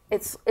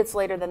 it's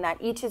later than that.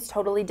 Each is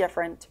totally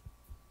different.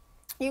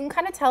 You can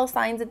kind of tell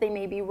signs that they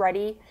may be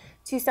ready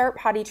to start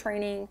potty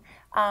training.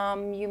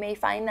 You may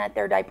find that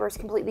their diaper is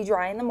completely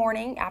dry in the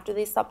morning after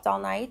they slept all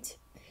night.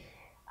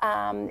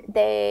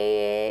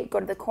 They go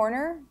to the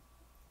corner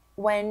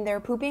when they're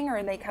pooping,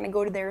 or they kind of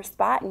go to their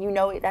spot, and you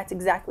know that's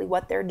exactly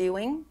what they're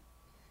doing.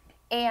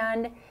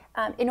 And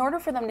in order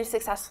for them to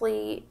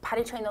successfully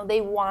potty train, though,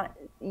 they want,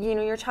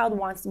 your child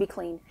wants to be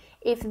clean.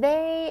 If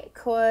they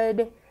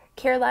could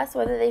care less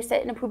whether they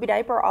sit in a poopy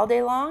diaper all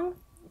day long,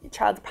 your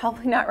child's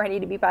probably not ready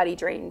to be potty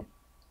trained.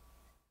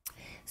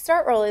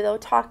 Start early, though.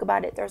 Talk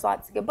about it. There's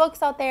lots of good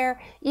books out there.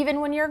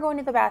 Even when you're going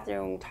to the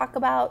bathroom, talk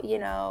about,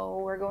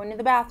 we're going to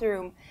the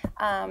bathroom.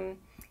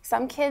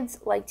 Some kids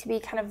like to be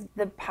kind of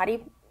the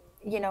potty,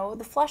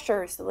 the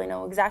flushers, so they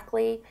know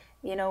exactly,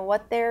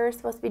 what they're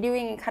supposed to be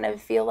doing and kind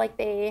of feel like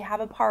they have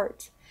a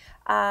part.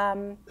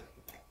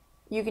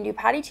 You can do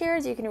potty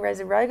chairs. You can use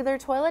a regular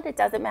toilet. It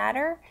doesn't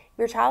matter. If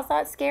your child's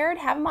not scared,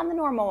 have them on the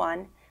normal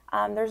one.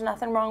 There's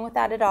nothing wrong with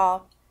that at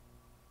all.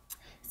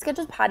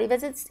 Scheduled potty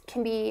visits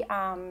can be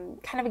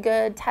kind of a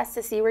good test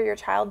to see where your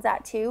child's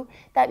at too.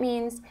 That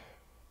means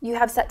you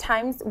have set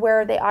times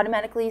where they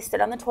automatically sit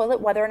on the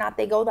toilet. Whether or not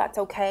they go, that's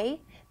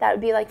okay. That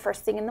would be like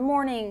first thing in the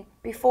morning,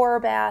 before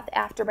a bath,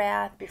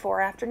 before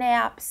or after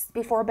naps,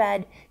 before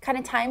bed, kind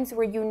of times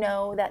where you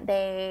know that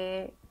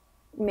they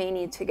may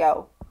need to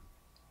go.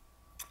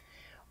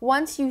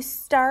 Once you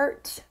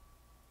start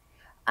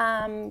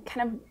kind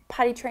of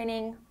potty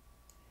training,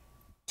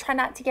 try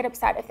not to get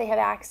upset if they have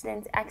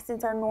accidents.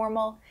 Accidents are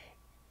normal.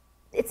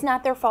 It's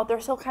not their fault. They're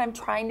still kind of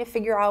trying to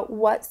figure out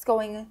what's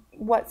going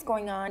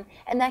on,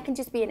 and that can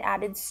just be an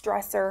added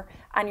stressor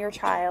on your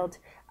child,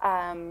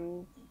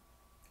 and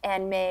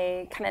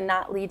may kind of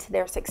not lead to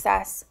their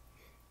success.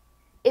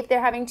 If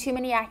they're having too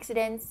many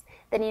accidents,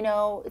 then you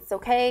know it's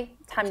okay.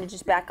 Time to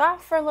just back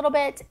off for a little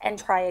bit and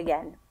try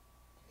again.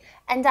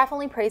 And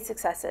definitely praise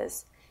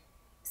successes.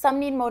 Some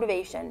need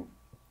motivation.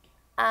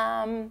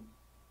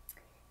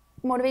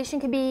 Motivation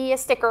could be a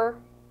sticker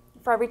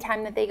for every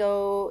time that they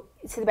go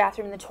to the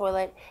bathroom and the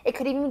toilet. It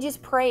could even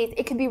just praise.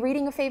 It could be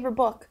reading a favorite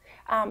book.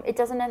 It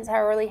doesn't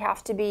necessarily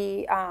have to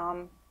be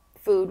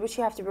food, which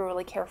you have to be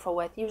really careful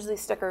with. Usually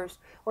stickers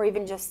or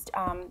even just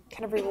kind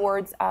of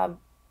rewards of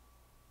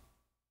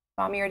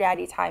mommy or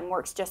daddy time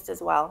works just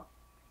as well.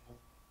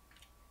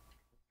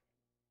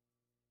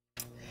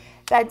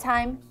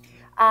 Bedtime.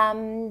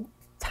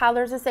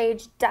 Toddlers this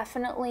age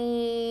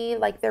definitely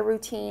like their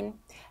routine,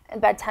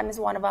 and bedtime is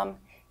one of them.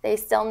 They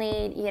still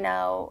need, you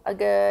know, a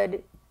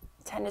good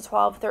 10 to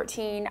 12,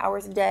 13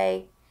 hours a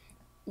day.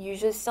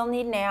 Usually still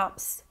need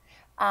naps.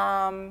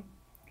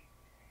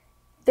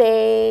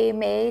 They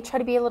may try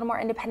to be a little more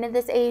independent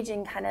this age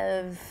and kind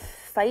of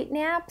fight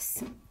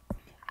naps.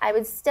 I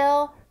would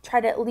still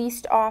try to at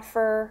least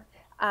offer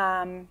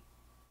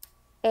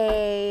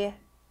their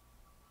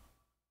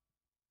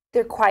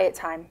quiet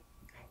time.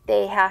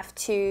 They have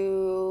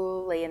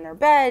to lay in their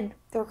bed,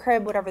 their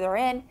crib, whatever they're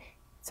in.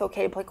 It's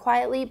okay to play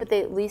quietly, but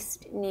they at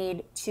least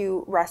need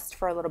to rest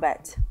for a little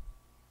bit.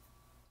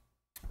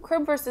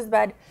 Crib versus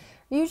bed.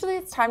 Usually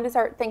it's time to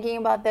start thinking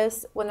about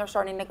this when they're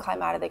starting to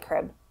climb out of the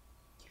crib.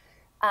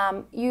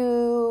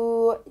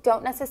 You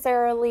don't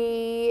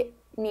necessarily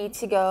need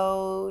to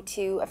go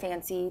to a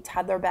fancy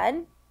toddler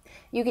bed.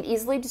 You could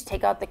easily just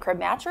take out the crib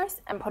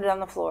mattress and put it on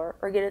the floor,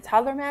 or get a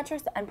toddler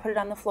mattress and put it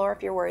on the floor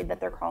if you're worried that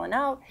they're crawling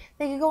out.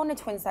 They could go in a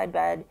twin side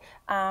bed.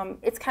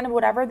 It's kind of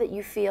whatever that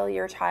you feel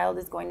your child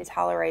is going to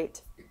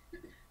tolerate.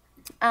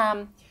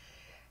 And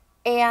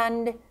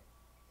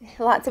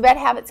lots of bad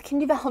habits can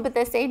develop at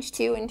this age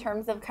too, in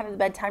terms of kind of the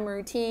bedtime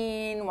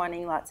routine,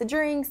 wanting lots of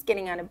drinks,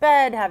 getting out of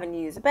bed, having to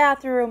use a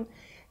bathroom.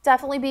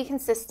 Definitely be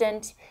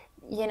consistent,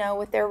 you know,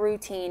 with their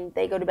routine.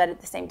 They go to bed at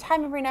the same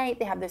time every night.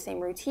 They have the same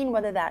routine,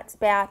 whether that's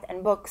bath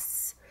and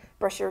books,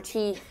 brush your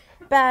teeth,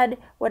 bed,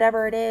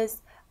 whatever it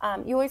is.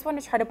 You always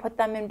want to try to put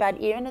them in bed,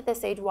 even at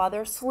this age, while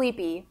they're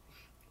sleepy,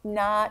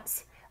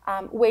 not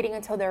waiting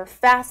until they're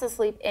fast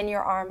asleep in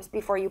your arms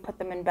before you put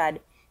them in bed.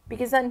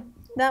 Because then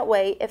that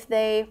way, if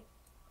they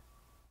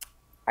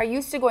are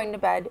used to going to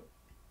bed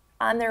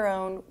on their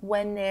own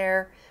when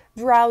they're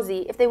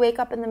drowsy, if they wake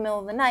up in the middle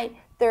of the night,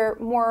 they're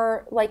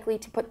more likely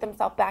to put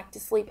themselves back to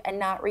sleep and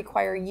not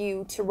require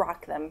you to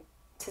rock them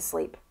to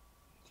sleep.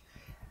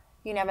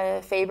 You can have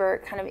a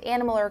favorite kind of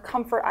animal or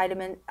comfort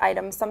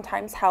item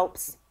sometimes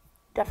helps.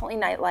 Definitely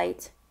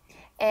nightlight.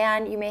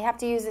 And you may have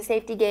to use a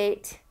safety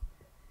gate,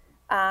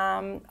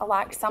 a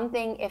lock,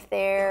 something if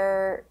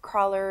they're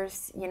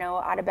crawlers, you know,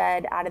 out of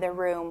bed, out of their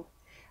room.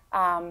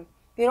 You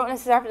don't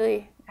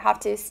necessarily have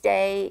to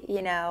stay,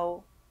 you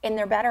know, in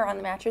their bed or on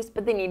the mattress,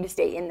 but they need to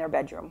stay in their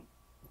bedroom.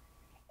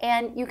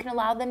 And you can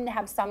allow them to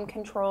have some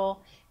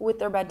control with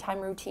their bedtime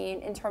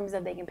routine in terms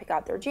of they can pick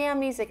out their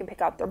jammies, they can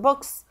pick out their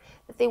books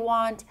that they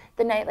want,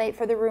 the nightlight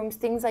for the rooms,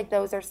 things like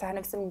those are kind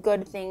of some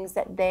good things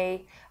that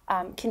they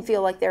can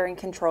feel like they're in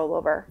control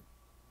over.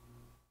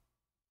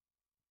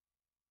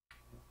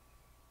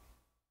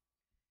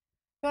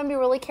 You want to be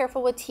really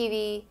careful with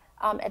TV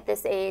at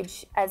this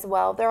age as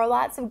well. There are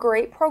lots of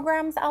great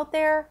programs out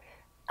there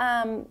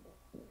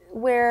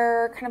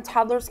where kind of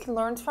toddlers can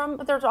learn from,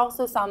 but there's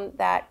also some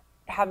that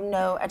have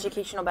no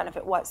educational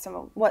benefit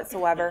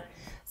whatsoever.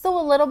 So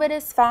a little bit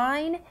is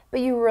fine, but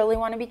you really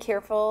want to be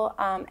careful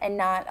and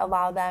not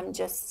allow them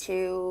just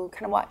to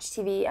kind of watch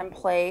TV and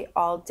play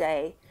all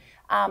day.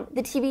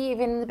 The TV,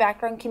 even in the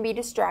background, can be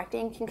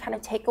distracting, can kind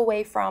of take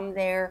away from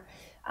their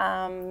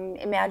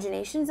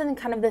imaginations and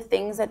kind of the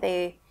things that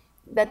they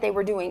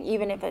were doing,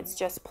 even if it's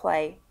just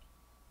play.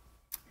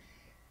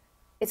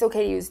 It's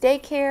okay to use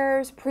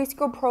daycares,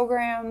 preschool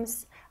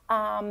programs.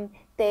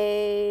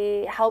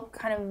 They help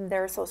kind of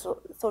their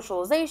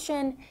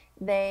socialization.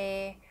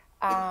 They,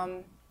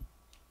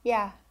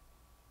 yeah.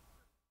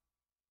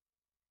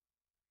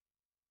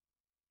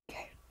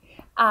 Okay.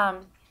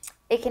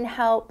 It can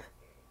help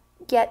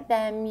get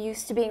them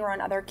used to being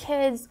around other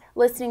kids,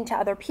 listening to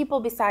other people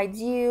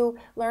besides you,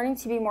 learning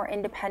to be more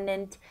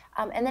independent.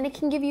 And then it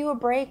can give you a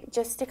break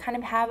just to kind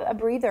of have a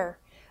breather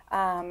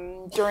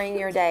during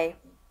your day.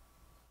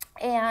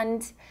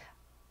 And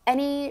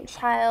any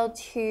child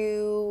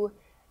who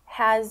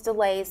has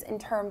delays in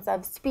terms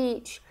of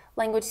speech,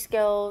 language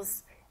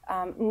skills,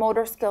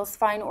 motor skills,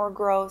 fine or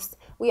gross,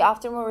 we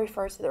often will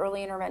refer to the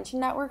early intervention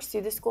networks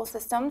through the school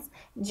systems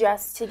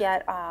just to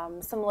get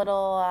some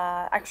little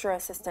extra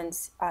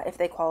assistance if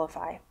they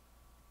qualify.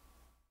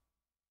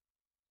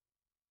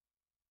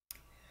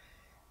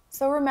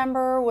 So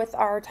remember, with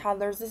our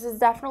toddlers, this is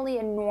definitely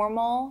a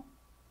normal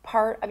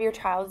part of your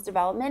child's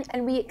development,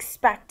 and we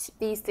expect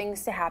these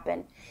things to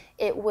happen.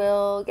 It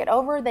will get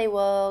over, they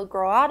will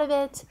grow out of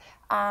it,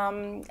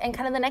 and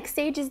kind of the next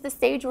stage is the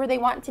stage where they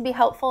want to be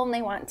helpful and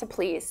they want to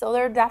please. So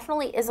there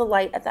definitely is a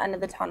light at the end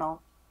of the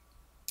tunnel.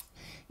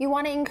 You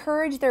want to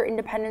encourage their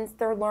independence,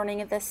 their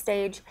learning at this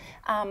stage,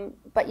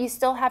 but you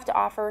still have to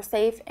offer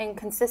safe and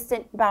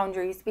consistent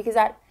boundaries, because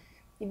that,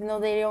 even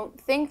though they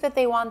don't think that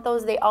they want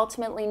those, they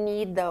ultimately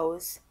need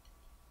those.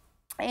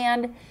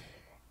 And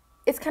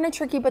it's kind of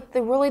tricky, but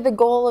really the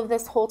goal of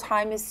this whole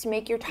time is to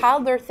make your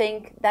toddler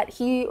think that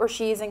he or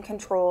she is in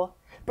control,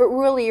 but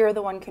really you're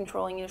the one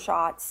controlling your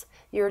shots.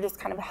 You're just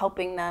kind of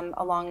helping them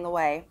along the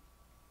way.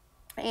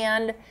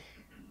 And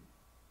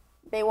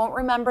they won't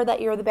remember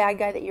that you're the bad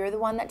guy, that you're the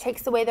one that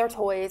takes away their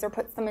toys or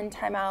puts them in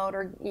timeout,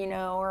 or,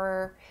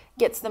 or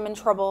gets them in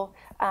trouble.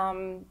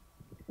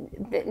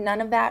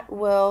 None of that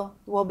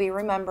will be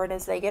remembered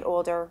as they get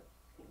older.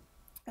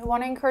 I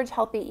want to encourage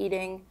healthy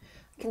eating,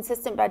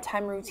 consistent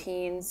bedtime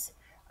routines,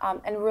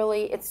 and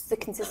really it's the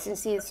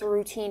consistency, it's the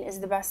routine is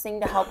the best thing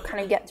to help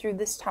kind of get through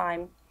this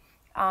time.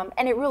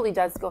 And it really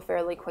does go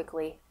fairly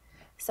quickly.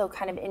 So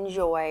kind of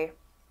enjoy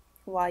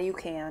while you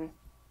can.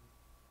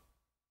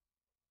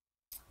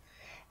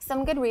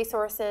 Some good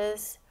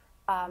resources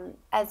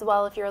as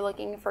well if you're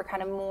looking for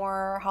kind of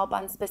more help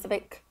on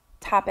specific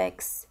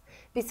topics.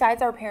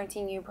 Besides our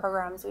Parenting U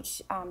programs,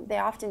 which they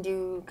often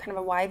do kind of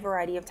a wide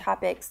variety of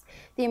topics,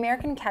 the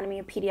American Academy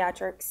of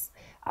Pediatrics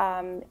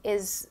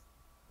is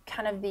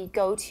kind of the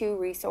go-to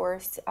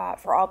resource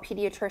for all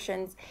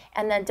pediatricians,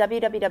 and then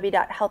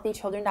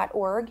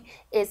www.healthychildren.org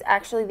is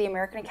actually the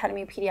American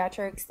Academy of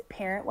Pediatrics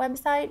parent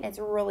website. It's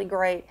really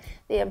great.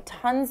 They have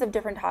tons of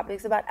different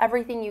topics about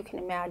everything you can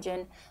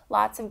imagine,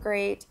 lots of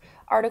great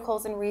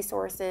articles and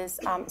resources,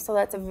 so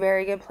that's a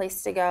very good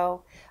place to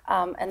go.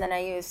 And then I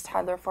use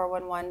Toddler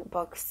 411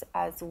 books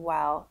as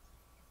well.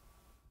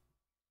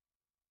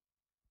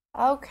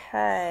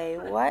 Okay,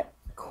 what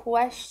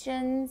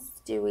questions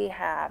do we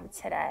have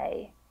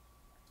today?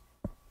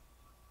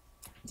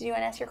 Do you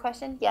want to ask your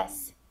question?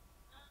 Yes.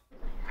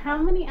 How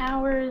many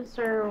hours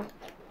or,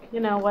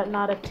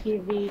 whatnot of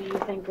TV do you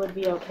think would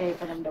be okay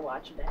for them to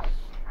watch a day?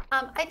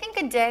 I think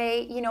a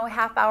day, a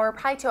half hour,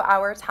 probably to an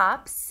hour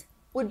tops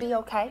would be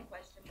okay.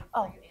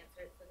 Oh.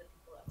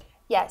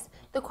 Yes.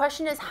 The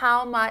question is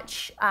how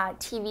much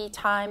TV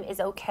time is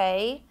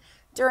okay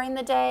during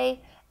the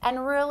day,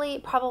 and really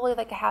probably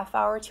like a half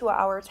hour to an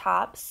hour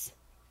tops.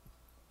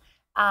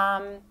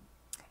 And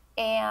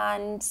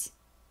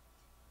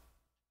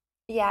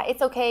yeah,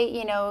 it's okay,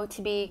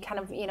 to be kind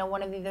of,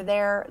 one of either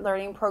their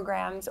learning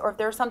programs, or if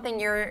there's something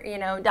you're,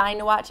 dying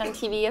to watch on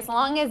TV, as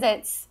long as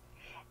it's,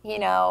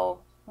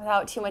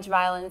 without too much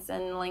violence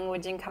and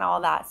language and kind of all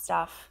that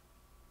stuff,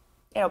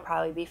 it'll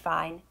probably be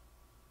fine.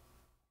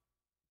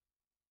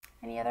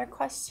 Any other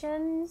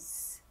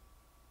questions?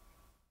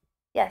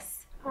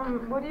 Yes?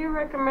 What do you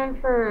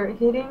recommend for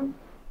hitting?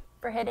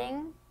 For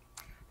hitting?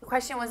 The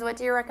question was, what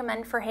do you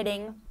recommend for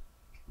hitting?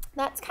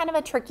 That's kind of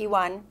a tricky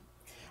one.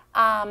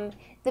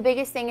 The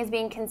biggest thing is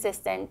being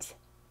consistent.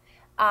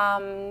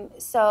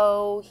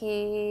 So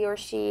he or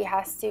she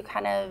has to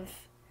kind of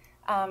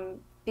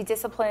be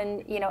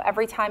disciplined,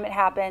 every time it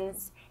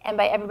happens, and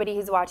by everybody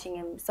who's watching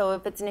him. So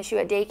if it's an issue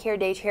at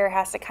daycare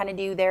has to kind of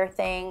do their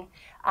thing.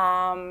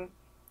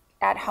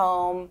 At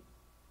home,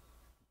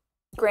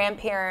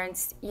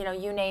 grandparents,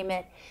 you name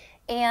it.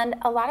 And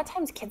a lot of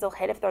times kids will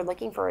hit if they're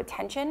looking for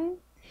attention.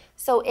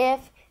 So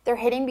if they're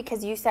hitting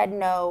because you said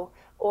no,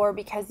 or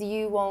because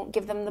you won't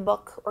give them the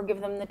book or give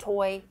them the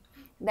toy,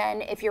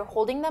 then if you're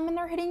holding them and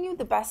they're hitting you,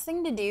 the best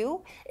thing to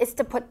do is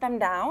to put them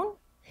down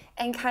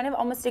and kind of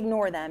almost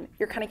ignore them.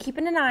 You're kind of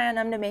keeping an eye on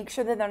them to make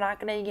sure that they're not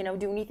going to,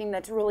 do anything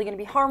that's really going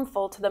to be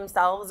harmful to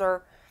themselves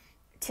or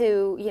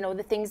to,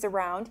 the things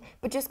around,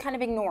 but just kind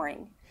of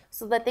ignoring.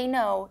 So that they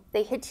know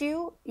they hit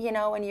you,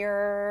 and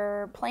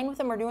you're playing with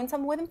them or doing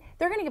something with them,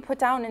 they're going to get put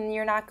down and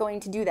you're not going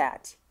to do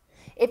that.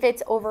 If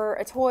it's over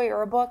a toy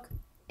or a book,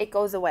 it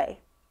goes away.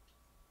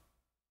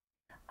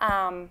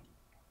 And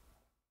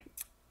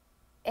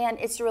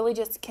it's really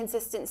just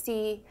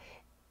consistency.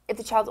 If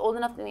the child's old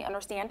enough and they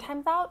understand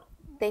time's out,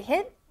 they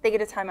hit, they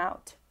get a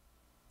timeout.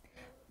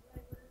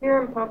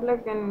 You're in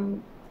public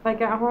and like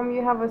at home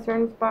you have a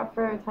certain spot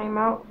for a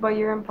timeout, but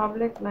you're in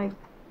public, like,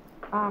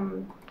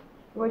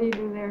 what do you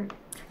do there?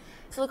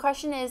 So the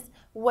question is,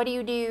 what do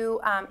you do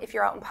if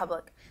you're out in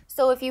public?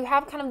 So if you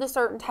have kind of the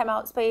certain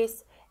timeout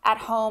space at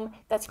home,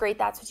 that's great,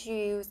 that's what you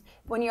use.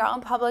 When you're out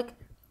in public,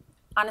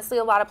 honestly,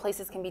 a lot of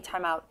places can be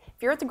timeout.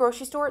 If you're at the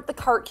grocery store, the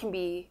cart can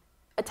be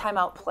a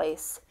timeout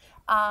place.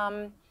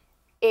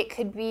 It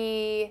could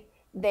be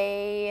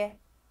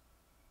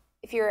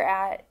if you're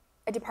at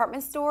a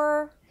department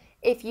store,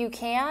 if you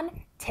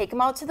can, take them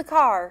out to the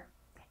car,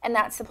 and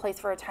that's the place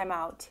for a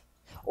timeout.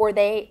 Or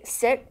they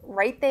sit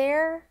right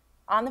there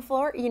on the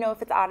floor,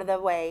 if it's out of the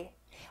way.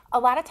 A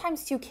lot of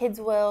times, too, kids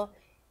will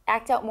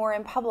act out more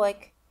in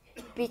public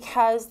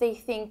because they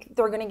think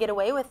they're going to get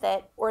away with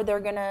it, or you're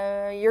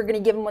going to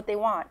give them what they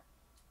want.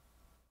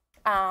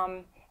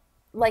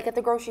 Like at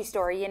the grocery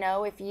store, you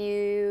know, if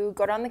you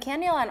go down the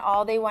candy line,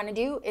 all they want to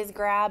do is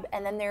grab,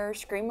 and then they're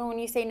screaming when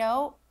you say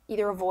no.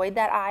 Either avoid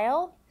that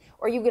aisle,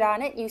 or you get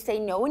on it, you say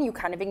no, and you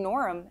kind of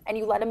ignore them, and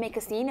you let them make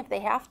a scene if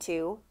they have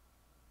to.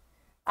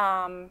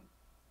 And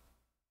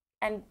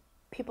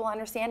people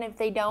understand if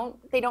they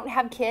don't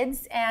have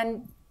kids,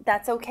 and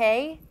that's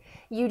okay.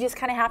 You just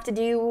kind of have to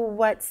do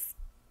what's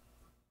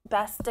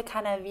best to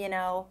kind of, you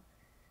know,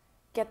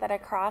 get that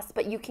across.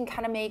 But you can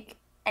kind of make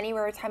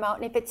anywhere a timeout,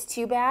 and if it's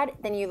too bad,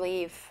 then you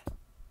leave.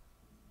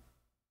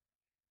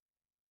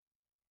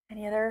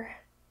 Any other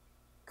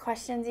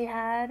questions you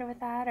had with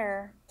that,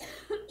 or?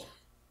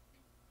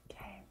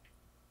 Okay.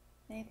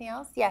 Anything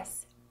else?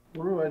 Yes.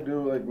 What do I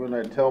do, like, when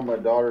I tell my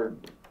daughter,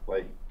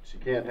 like, she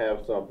can't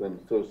have something,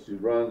 so she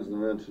runs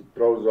and then she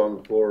throws it on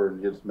the floor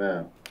and gets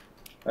mad?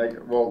 Like,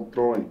 well,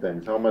 throwing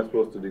things. How am I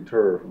supposed to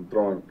deter her from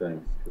throwing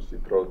things? Because she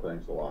throws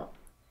things a lot.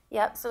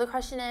 Yep. So the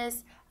question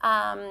is,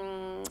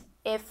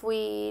 if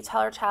we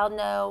tell our child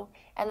no,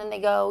 and then they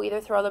go either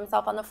throw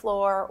themselves on the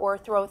floor or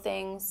throw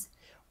things.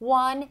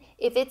 One,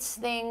 if it's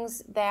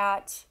things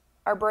that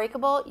are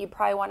breakable, you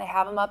probably want to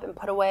have them up and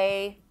put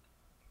away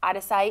out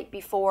of sight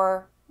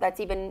before that's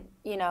even,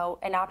 you know,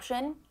 an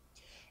option.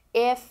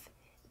 If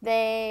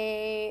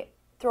they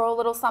throw a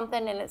little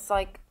something and it's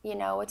like, you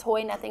know, a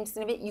toy, nothing's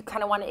gonna be, you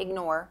kind of want to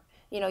ignore.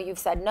 You know, you've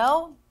said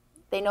no,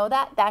 they know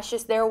that. That's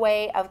just their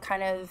way of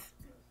kind of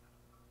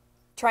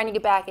trying to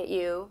get back at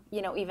you,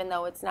 you know, even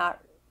though it's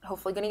not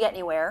hopefully going to get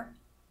anywhere.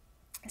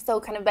 So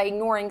kind of by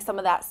ignoring some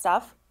of that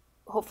stuff,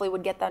 hopefully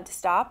would get them to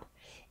stop.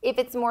 If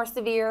it's more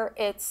severe,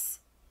 it's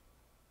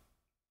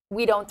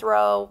we don't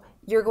throw,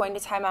 you're going to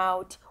time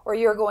out, or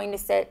you're going to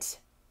sit,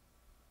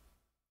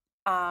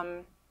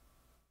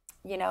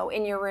 you know,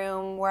 in your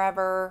room,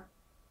 wherever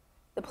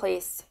the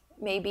place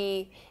may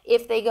be.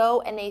 If they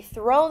go and they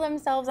throw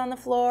themselves on the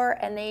floor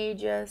and they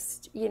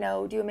just, you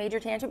know, do a major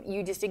tantrum,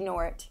 you just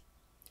ignore it.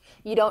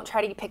 You don't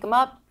try to pick them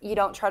up. You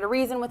don't try to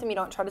reason with them. You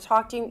don't try to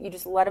talk to them. You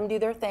just let them do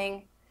their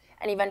thing,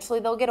 and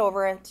eventually they'll get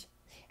over it.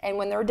 And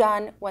when they're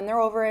done, when they're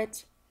over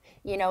it,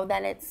 you know,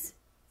 then it's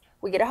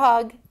we get a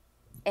hug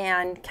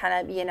and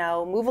kind of, you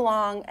know, move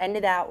along, end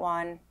of that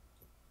one.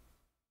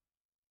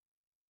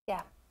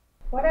 Yeah.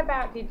 What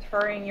about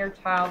deterring your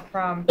child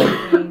from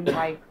taking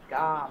like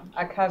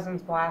a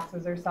cousin's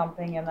glasses or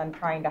something and then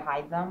trying to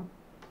hide them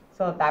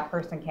so that that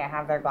person can't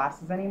have their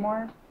glasses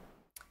anymore?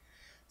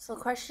 So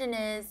the question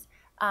is,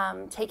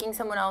 taking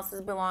someone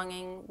else's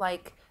belonging,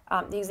 like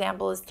the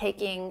example is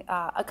taking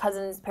a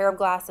cousin's pair of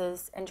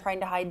glasses and trying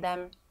to hide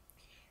them.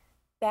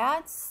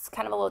 That's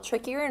kind of a little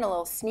trickier and a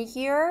little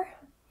sneakier.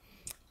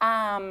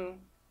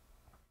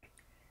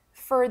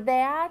 For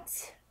that,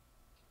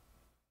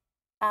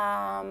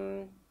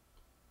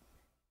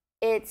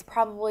 it's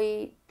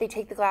probably they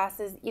take the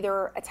glasses,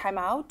 either a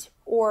timeout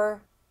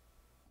or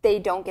they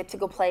don't get to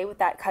go play with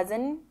that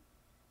cousin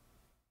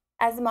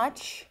as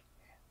much.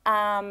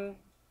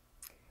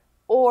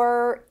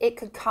 Or it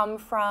could come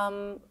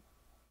from,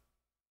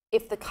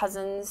 if the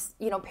cousin's,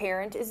 you know,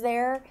 parent is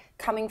there,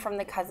 coming from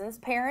the cousin's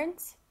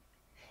parent.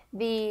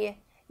 You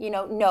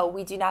know, no,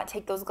 we do not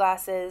take those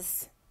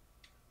glasses.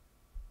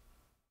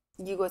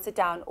 You go sit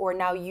down, or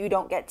now you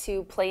don't get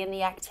to play in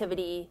the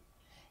activity,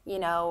 you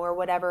know, or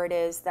whatever it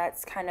is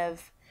that's kind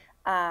of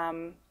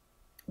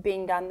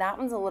being done. That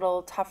one's a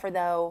little tougher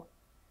though,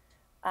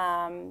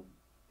 to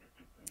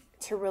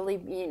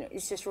really, you know,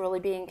 it's just really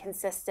being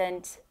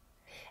consistent.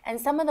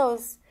 And some of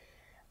those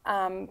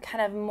kind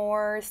of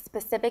more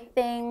specific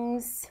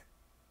things,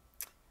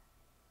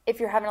 if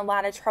you're having a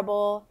lot of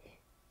trouble,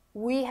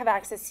 we have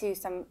access to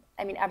some,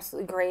 I mean,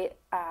 absolutely great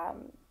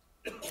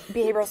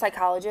behavioral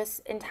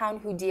psychologists in town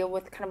who deal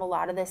with kind of a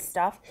lot of this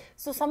stuff.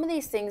 So some of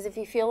these things, if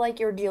you feel like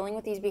you're dealing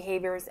with these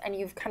behaviors and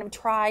you've kind of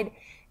tried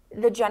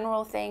the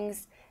general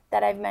things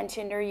that I've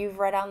mentioned or you've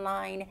read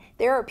online,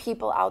 there are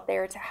people out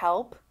there to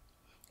help.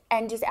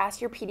 And just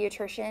ask your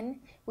pediatrician.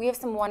 We have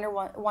some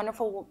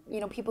wonderful, you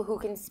know, people who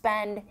can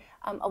spend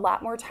a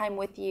lot more time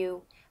with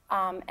you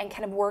and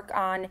kind of work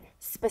on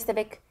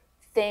specific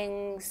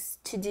things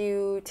to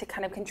do to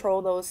kind of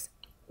control those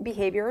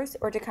behaviors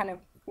or to kind of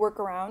work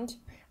around.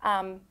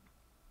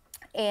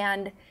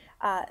 And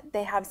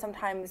they have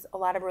sometimes a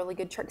lot of really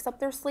good tricks up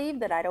their sleeve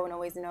that I don't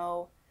always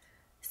know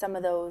some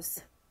of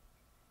those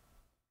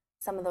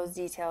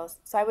details.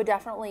 So I would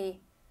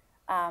definitely,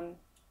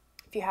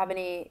 if you have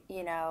any,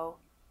 you know,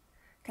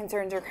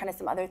 concerns or kind of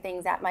some other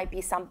things, that might be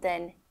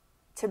something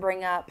to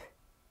bring up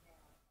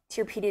to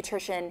your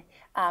pediatrician.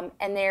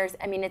 And there's,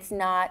 I mean, it's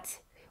not,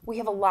 we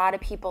have a lot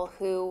of people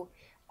who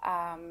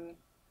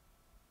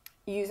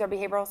use our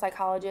behavioral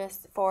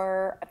psychologists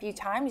for a few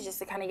times just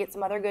to kind of get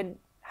some other good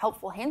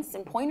helpful hints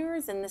and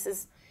pointers, and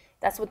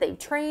that's what they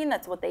train,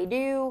 that's what they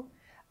do,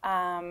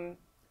 and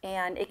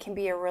it can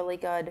be a really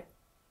good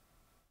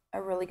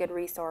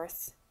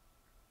resource.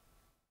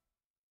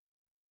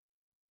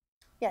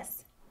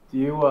 Yes? Do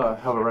you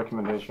have a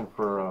recommendation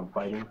for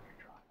biting?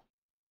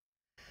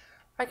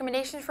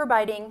 Recommendations for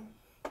biting,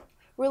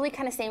 really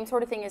kind of same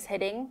sort of thing as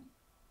hitting.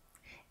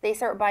 They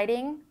start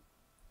biting,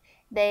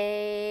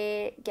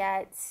 they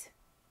get,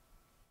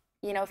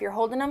 if you're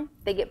holding them,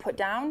 they get put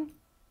down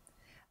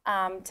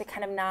to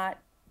kind of not,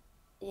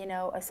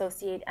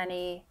 associate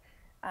any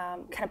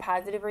kind of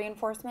positive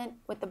reinforcement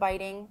with the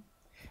biting.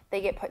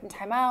 They get put in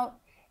timeout.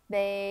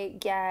 They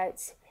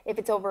get, if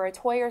it's over a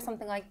toy or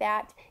something like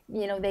that,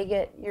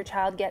 your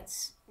child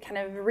gets kind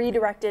of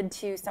redirected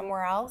to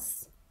somewhere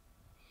else.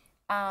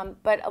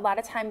 But a lot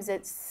of times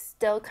it's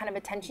still kind of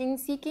attention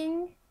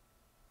seeking,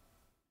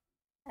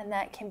 and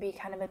that can be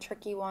kind of a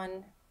tricky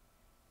one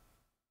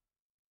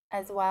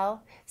as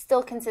well.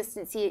 Still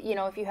consistency,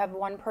 if you have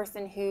one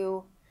person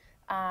who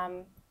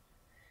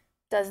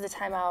does the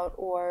timeout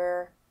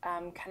or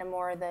kind of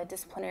more the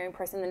disciplinary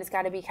person, then it's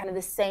got to be kind of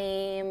the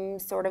same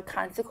sort of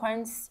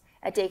consequence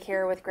at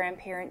daycare with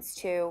grandparents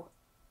too.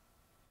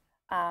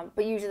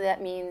 But usually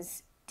that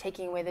means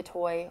taking away the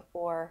toy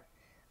or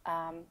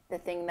the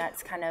thing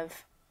that's kind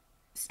of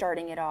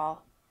starting it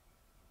all.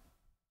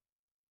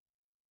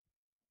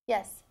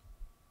 Yes?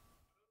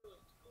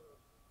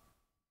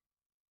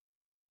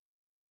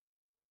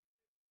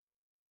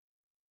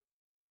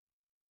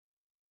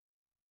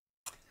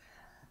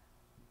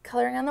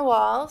 Coloring on the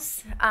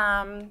walls,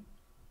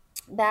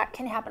 that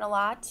can happen a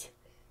lot.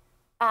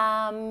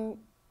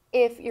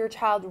 If your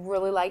child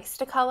really likes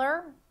to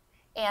color,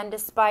 and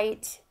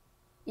despite,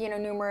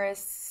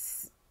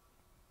 numerous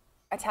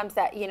attempts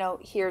at,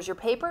 here's your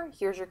paper,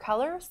 here's your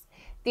colors,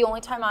 the only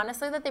time,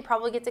 honestly, that they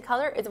probably get to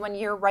color is when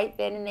you're right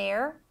then and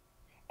there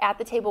at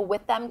the table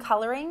with them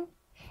coloring,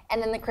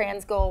 and then the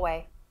crayons go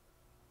away.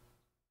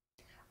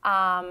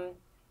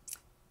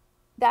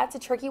 That's a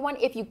tricky one.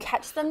 If you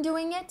catch them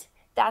doing it,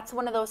 that's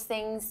one of those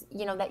things,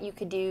 that you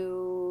could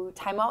do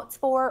timeouts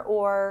for,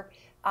 or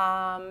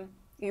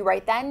you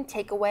right then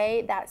take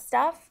away that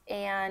stuff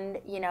and,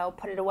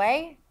 put it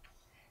away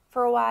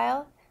for a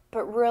while.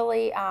 But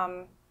really,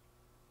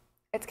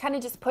 it's kind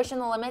of just pushing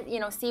the limit,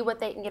 see what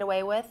they can get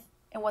away with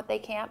and what they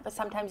can't. But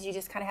sometimes you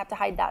just kind of have to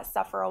hide that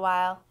stuff for a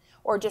while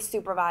or just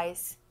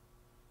supervise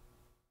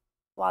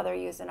while they're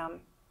using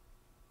them.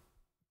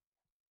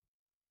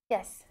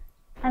 Yes?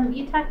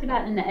 You talked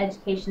about in the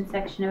education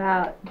section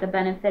about the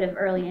benefit of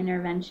early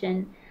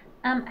intervention.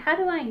 How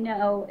do I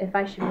know if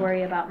I should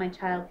worry about my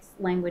child's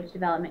language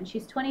development?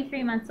 She's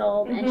 23 months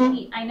old,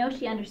 and I know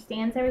she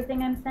understands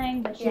everything I'm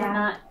saying, but she's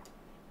not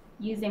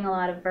using a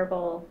lot of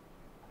verbal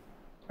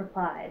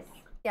replies.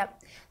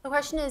 Yep. The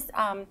question is,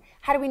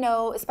 how do we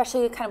know,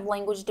 especially kind of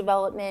language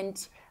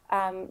development,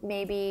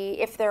 maybe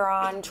if they're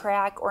on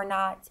track or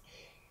not?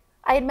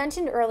 I had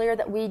mentioned earlier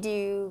that we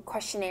do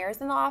questionnaires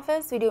in the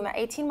office. We do them at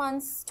 18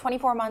 months,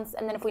 24 months,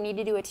 and then if we need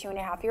to do a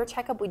 2.5-year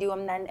checkup, we do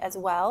them then as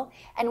well.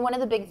 And one of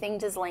the big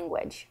things is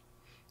language.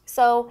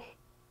 So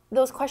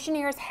those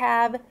questionnaires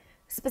have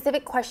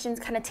specific questions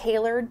kind of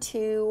tailored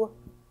to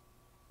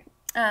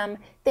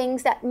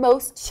things that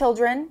most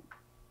children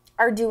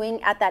are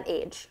doing at that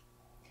age.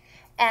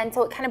 And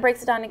so it kind of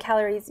breaks it down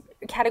into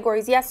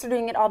categories. Yes, they're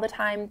doing it all the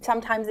time.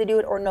 Sometimes they do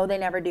it, or no, they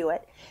never do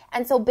it.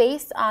 And so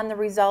based on the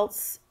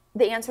results,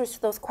 the answers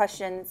to those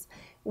questions,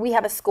 we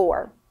have a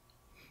score.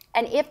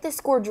 And if the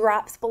score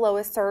drops below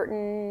a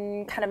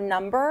certain kind of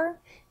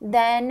number,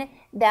 then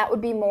that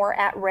would be more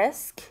at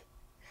risk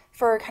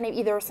for kind of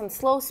either some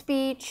slow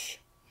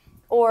speech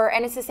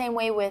and it's the same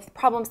way with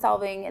problem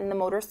solving and the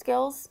motor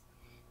skills.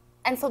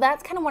 And so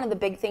that's kind of one of the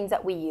big things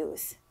that we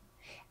use.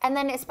 And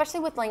then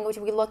especially with language,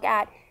 we look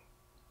at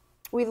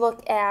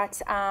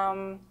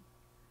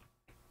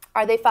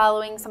are they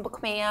following simple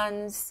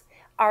commands?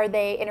 Are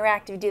they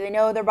interactive? Do they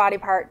know their body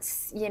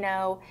parts?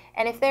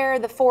 And if they're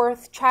the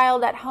fourth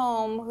child at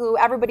home who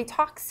everybody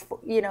talks,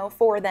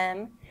 for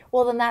them,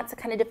 well, then that's a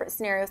kind of different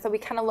scenario. So we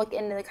kind of look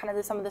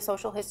into some of the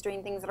social history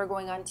and things that are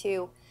going on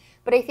too.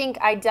 But I think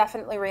I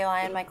definitely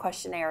rely on my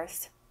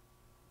questionnaires.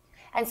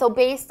 And so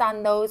based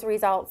on those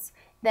results,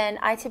 then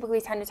I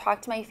typically tend to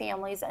talk to my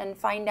families and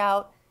find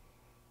out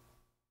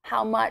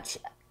how much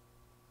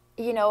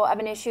of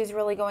an issue is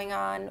really going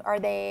on. Are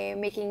they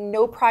making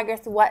no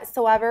progress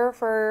whatsoever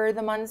for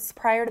the months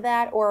prior to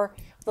that, or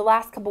the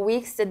last couple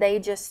weeks did they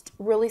just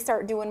really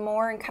start doing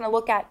more, and kind of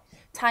look at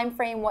time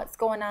frame, what's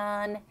going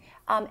on,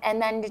 and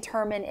then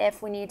determine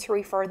if we need to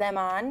refer them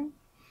on.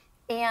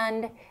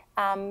 And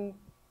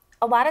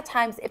a lot of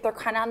times if they're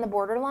kind of on the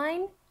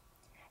borderline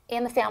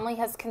and the family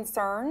has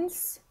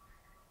concerns,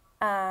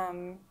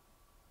 then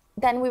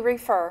we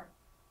refer.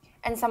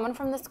 And someone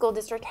from the school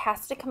district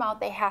has to come out.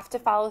 They have to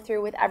follow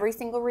through with every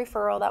single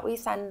referral that we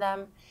send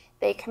them.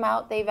 They come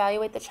out, they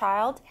evaluate the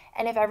child,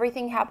 and if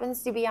everything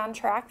happens to be on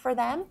track for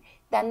them,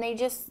 then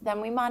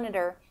we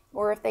monitor.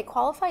 Or if they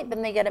qualify,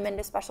 then they get them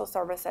into special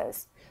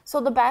services.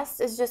 So the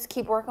best is just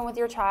keep working with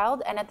your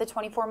child, and at the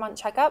 24-month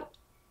checkup,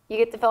 you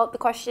get to fill out the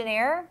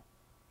questionnaire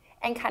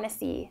and kind of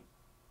see.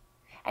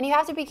 And you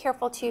have to be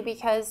careful too,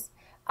 because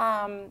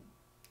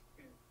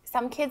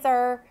some kids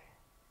are,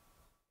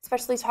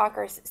 especially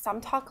talkers,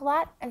 some talk a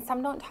lot and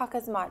some don't talk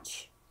as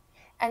much.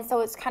 And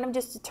so it's kind of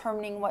just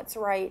determining what's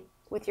right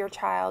with your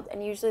child,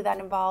 and usually that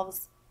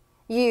involves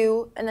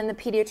you and then the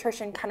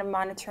pediatrician kind of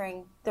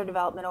monitoring their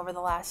development over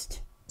the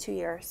last 2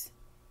 years.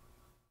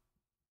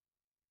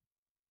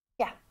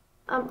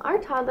 Our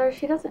toddler,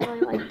 she doesn't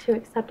really like to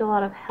accept a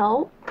lot of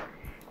help,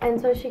 and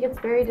so she gets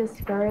very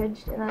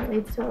discouraged, and that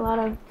leads to a lot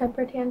of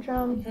temper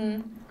tantrums.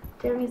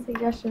 Do you have any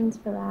suggestions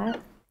for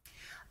that?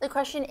 The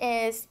question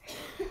is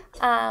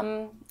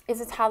a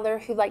toddler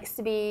who likes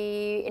to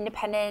be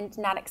independent,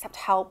 not accept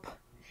help,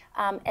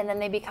 and then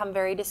they become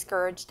very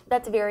discouraged.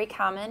 That's very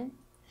common.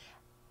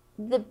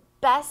 The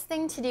best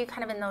thing to do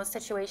kind of in those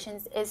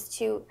situations is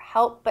to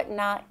help, but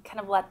not kind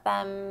of let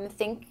them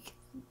think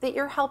that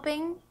you're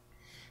helping.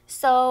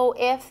 So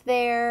if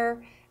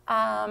they're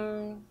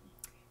trying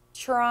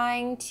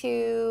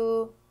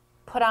to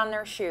put on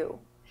their shoe,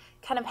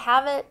 kind of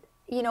have it,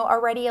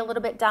 already a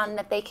little bit done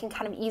that they can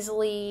kind of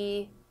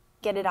easily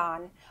get it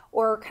on,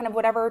 or kind of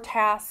whatever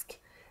task.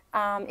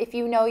 If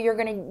you know you're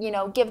going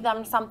to, give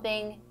them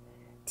something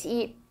to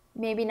eat,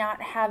 maybe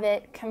not have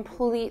it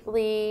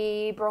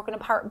completely broken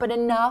apart, but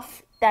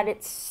enough that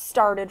it's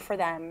started for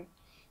them.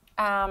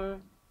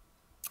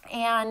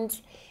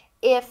 And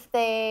if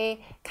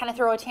they kind of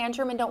throw a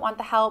tantrum and don't want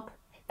the help,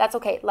 that's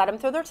okay. Let them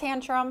throw their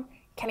tantrum,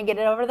 kind of get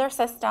it over their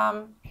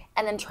system,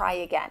 and then try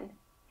again.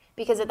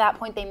 Because at that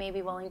point, they may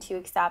be willing to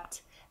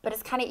accept. But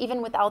it's kind of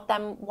even without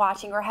them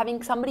watching, or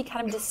having somebody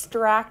kind of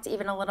distract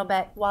even a little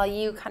bit while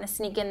you kind of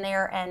sneak in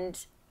there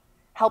and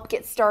help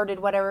get started,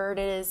 whatever it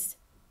is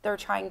they're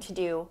trying to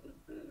do.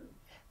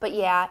 But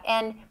yeah,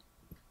 and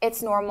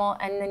it's normal,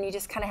 and then you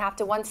just kind of have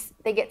to, once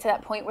they get to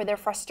that point where they're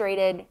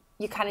frustrated,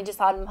 you kind of just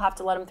have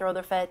to let them throw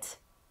their fit.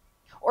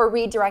 Or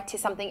redirect to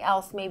something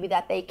else maybe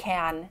that they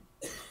can,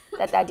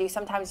 that do.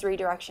 Sometimes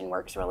redirection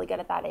works really good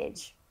at that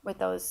age with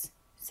those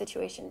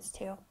situations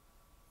too.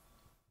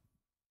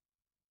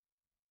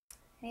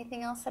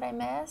 Anything else that I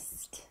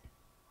missed?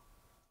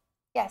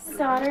 Yes? My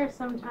daughter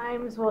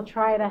sometimes will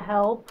try to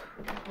help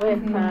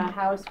with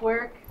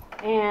housework,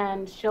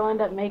 and she'll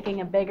end up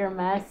making a bigger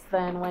mess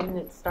than when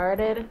it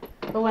started.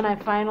 But when I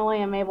finally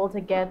am able to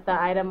get the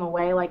item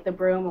away, like the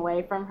broom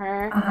away from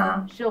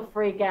her, she'll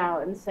freak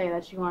out and say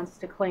that she wants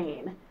to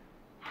clean.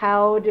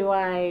 How do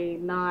I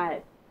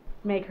not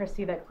make her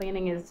see that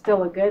cleaning is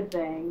still a good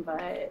thing,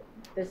 but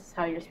this is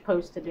how you're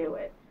supposed to do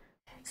it?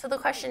 So the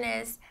question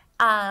is,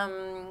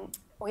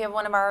 we have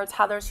one of our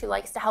toddlers who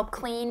likes to help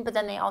clean, but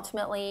then they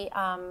ultimately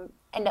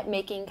end up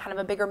making kind of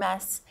a bigger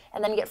mess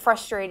and then get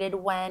frustrated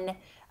when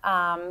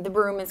the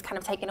broom is kind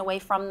of taken away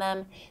from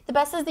them. The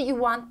best is that you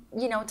want,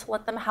 to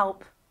let them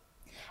help.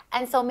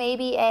 And so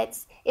maybe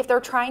it's, if they're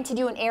trying to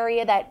do an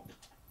area that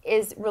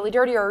is really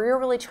dirty, or you're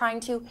really trying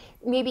to,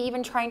 maybe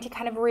even trying to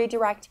kind of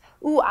redirect,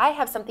 ooh, I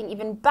have something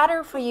even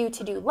better for you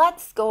to do.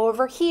 Let's go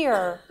over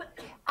here.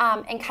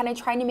 And kind of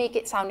trying to make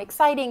it sound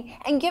exciting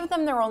and give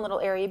them their own little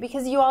area,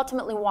 because you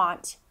ultimately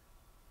want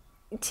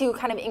to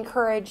kind of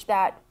encourage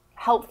that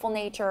helpful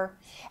nature.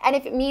 And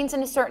if it means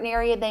in a certain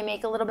area they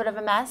make a little bit of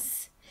a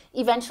mess,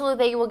 eventually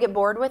they will get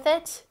bored with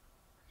it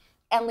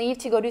and leave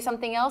to go do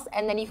something else,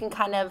 and then you can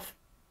kind of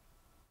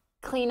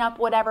clean up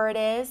whatever it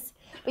is.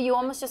 But you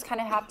almost just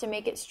kind of have to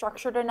make it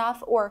structured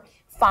enough, or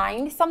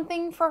find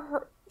something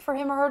for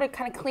him or her to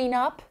kind of clean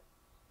up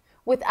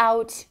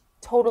without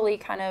totally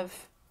kind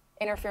of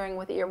interfering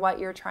with what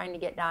you're trying to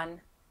get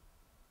done.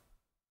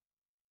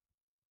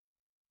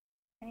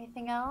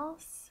 Anything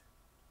else?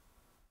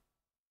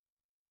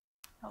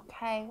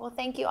 Okay, well,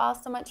 thank you all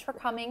so much for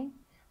coming.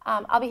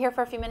 I'll be here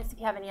for a few minutes if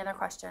you have any other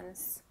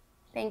questions.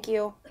 Thank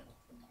you.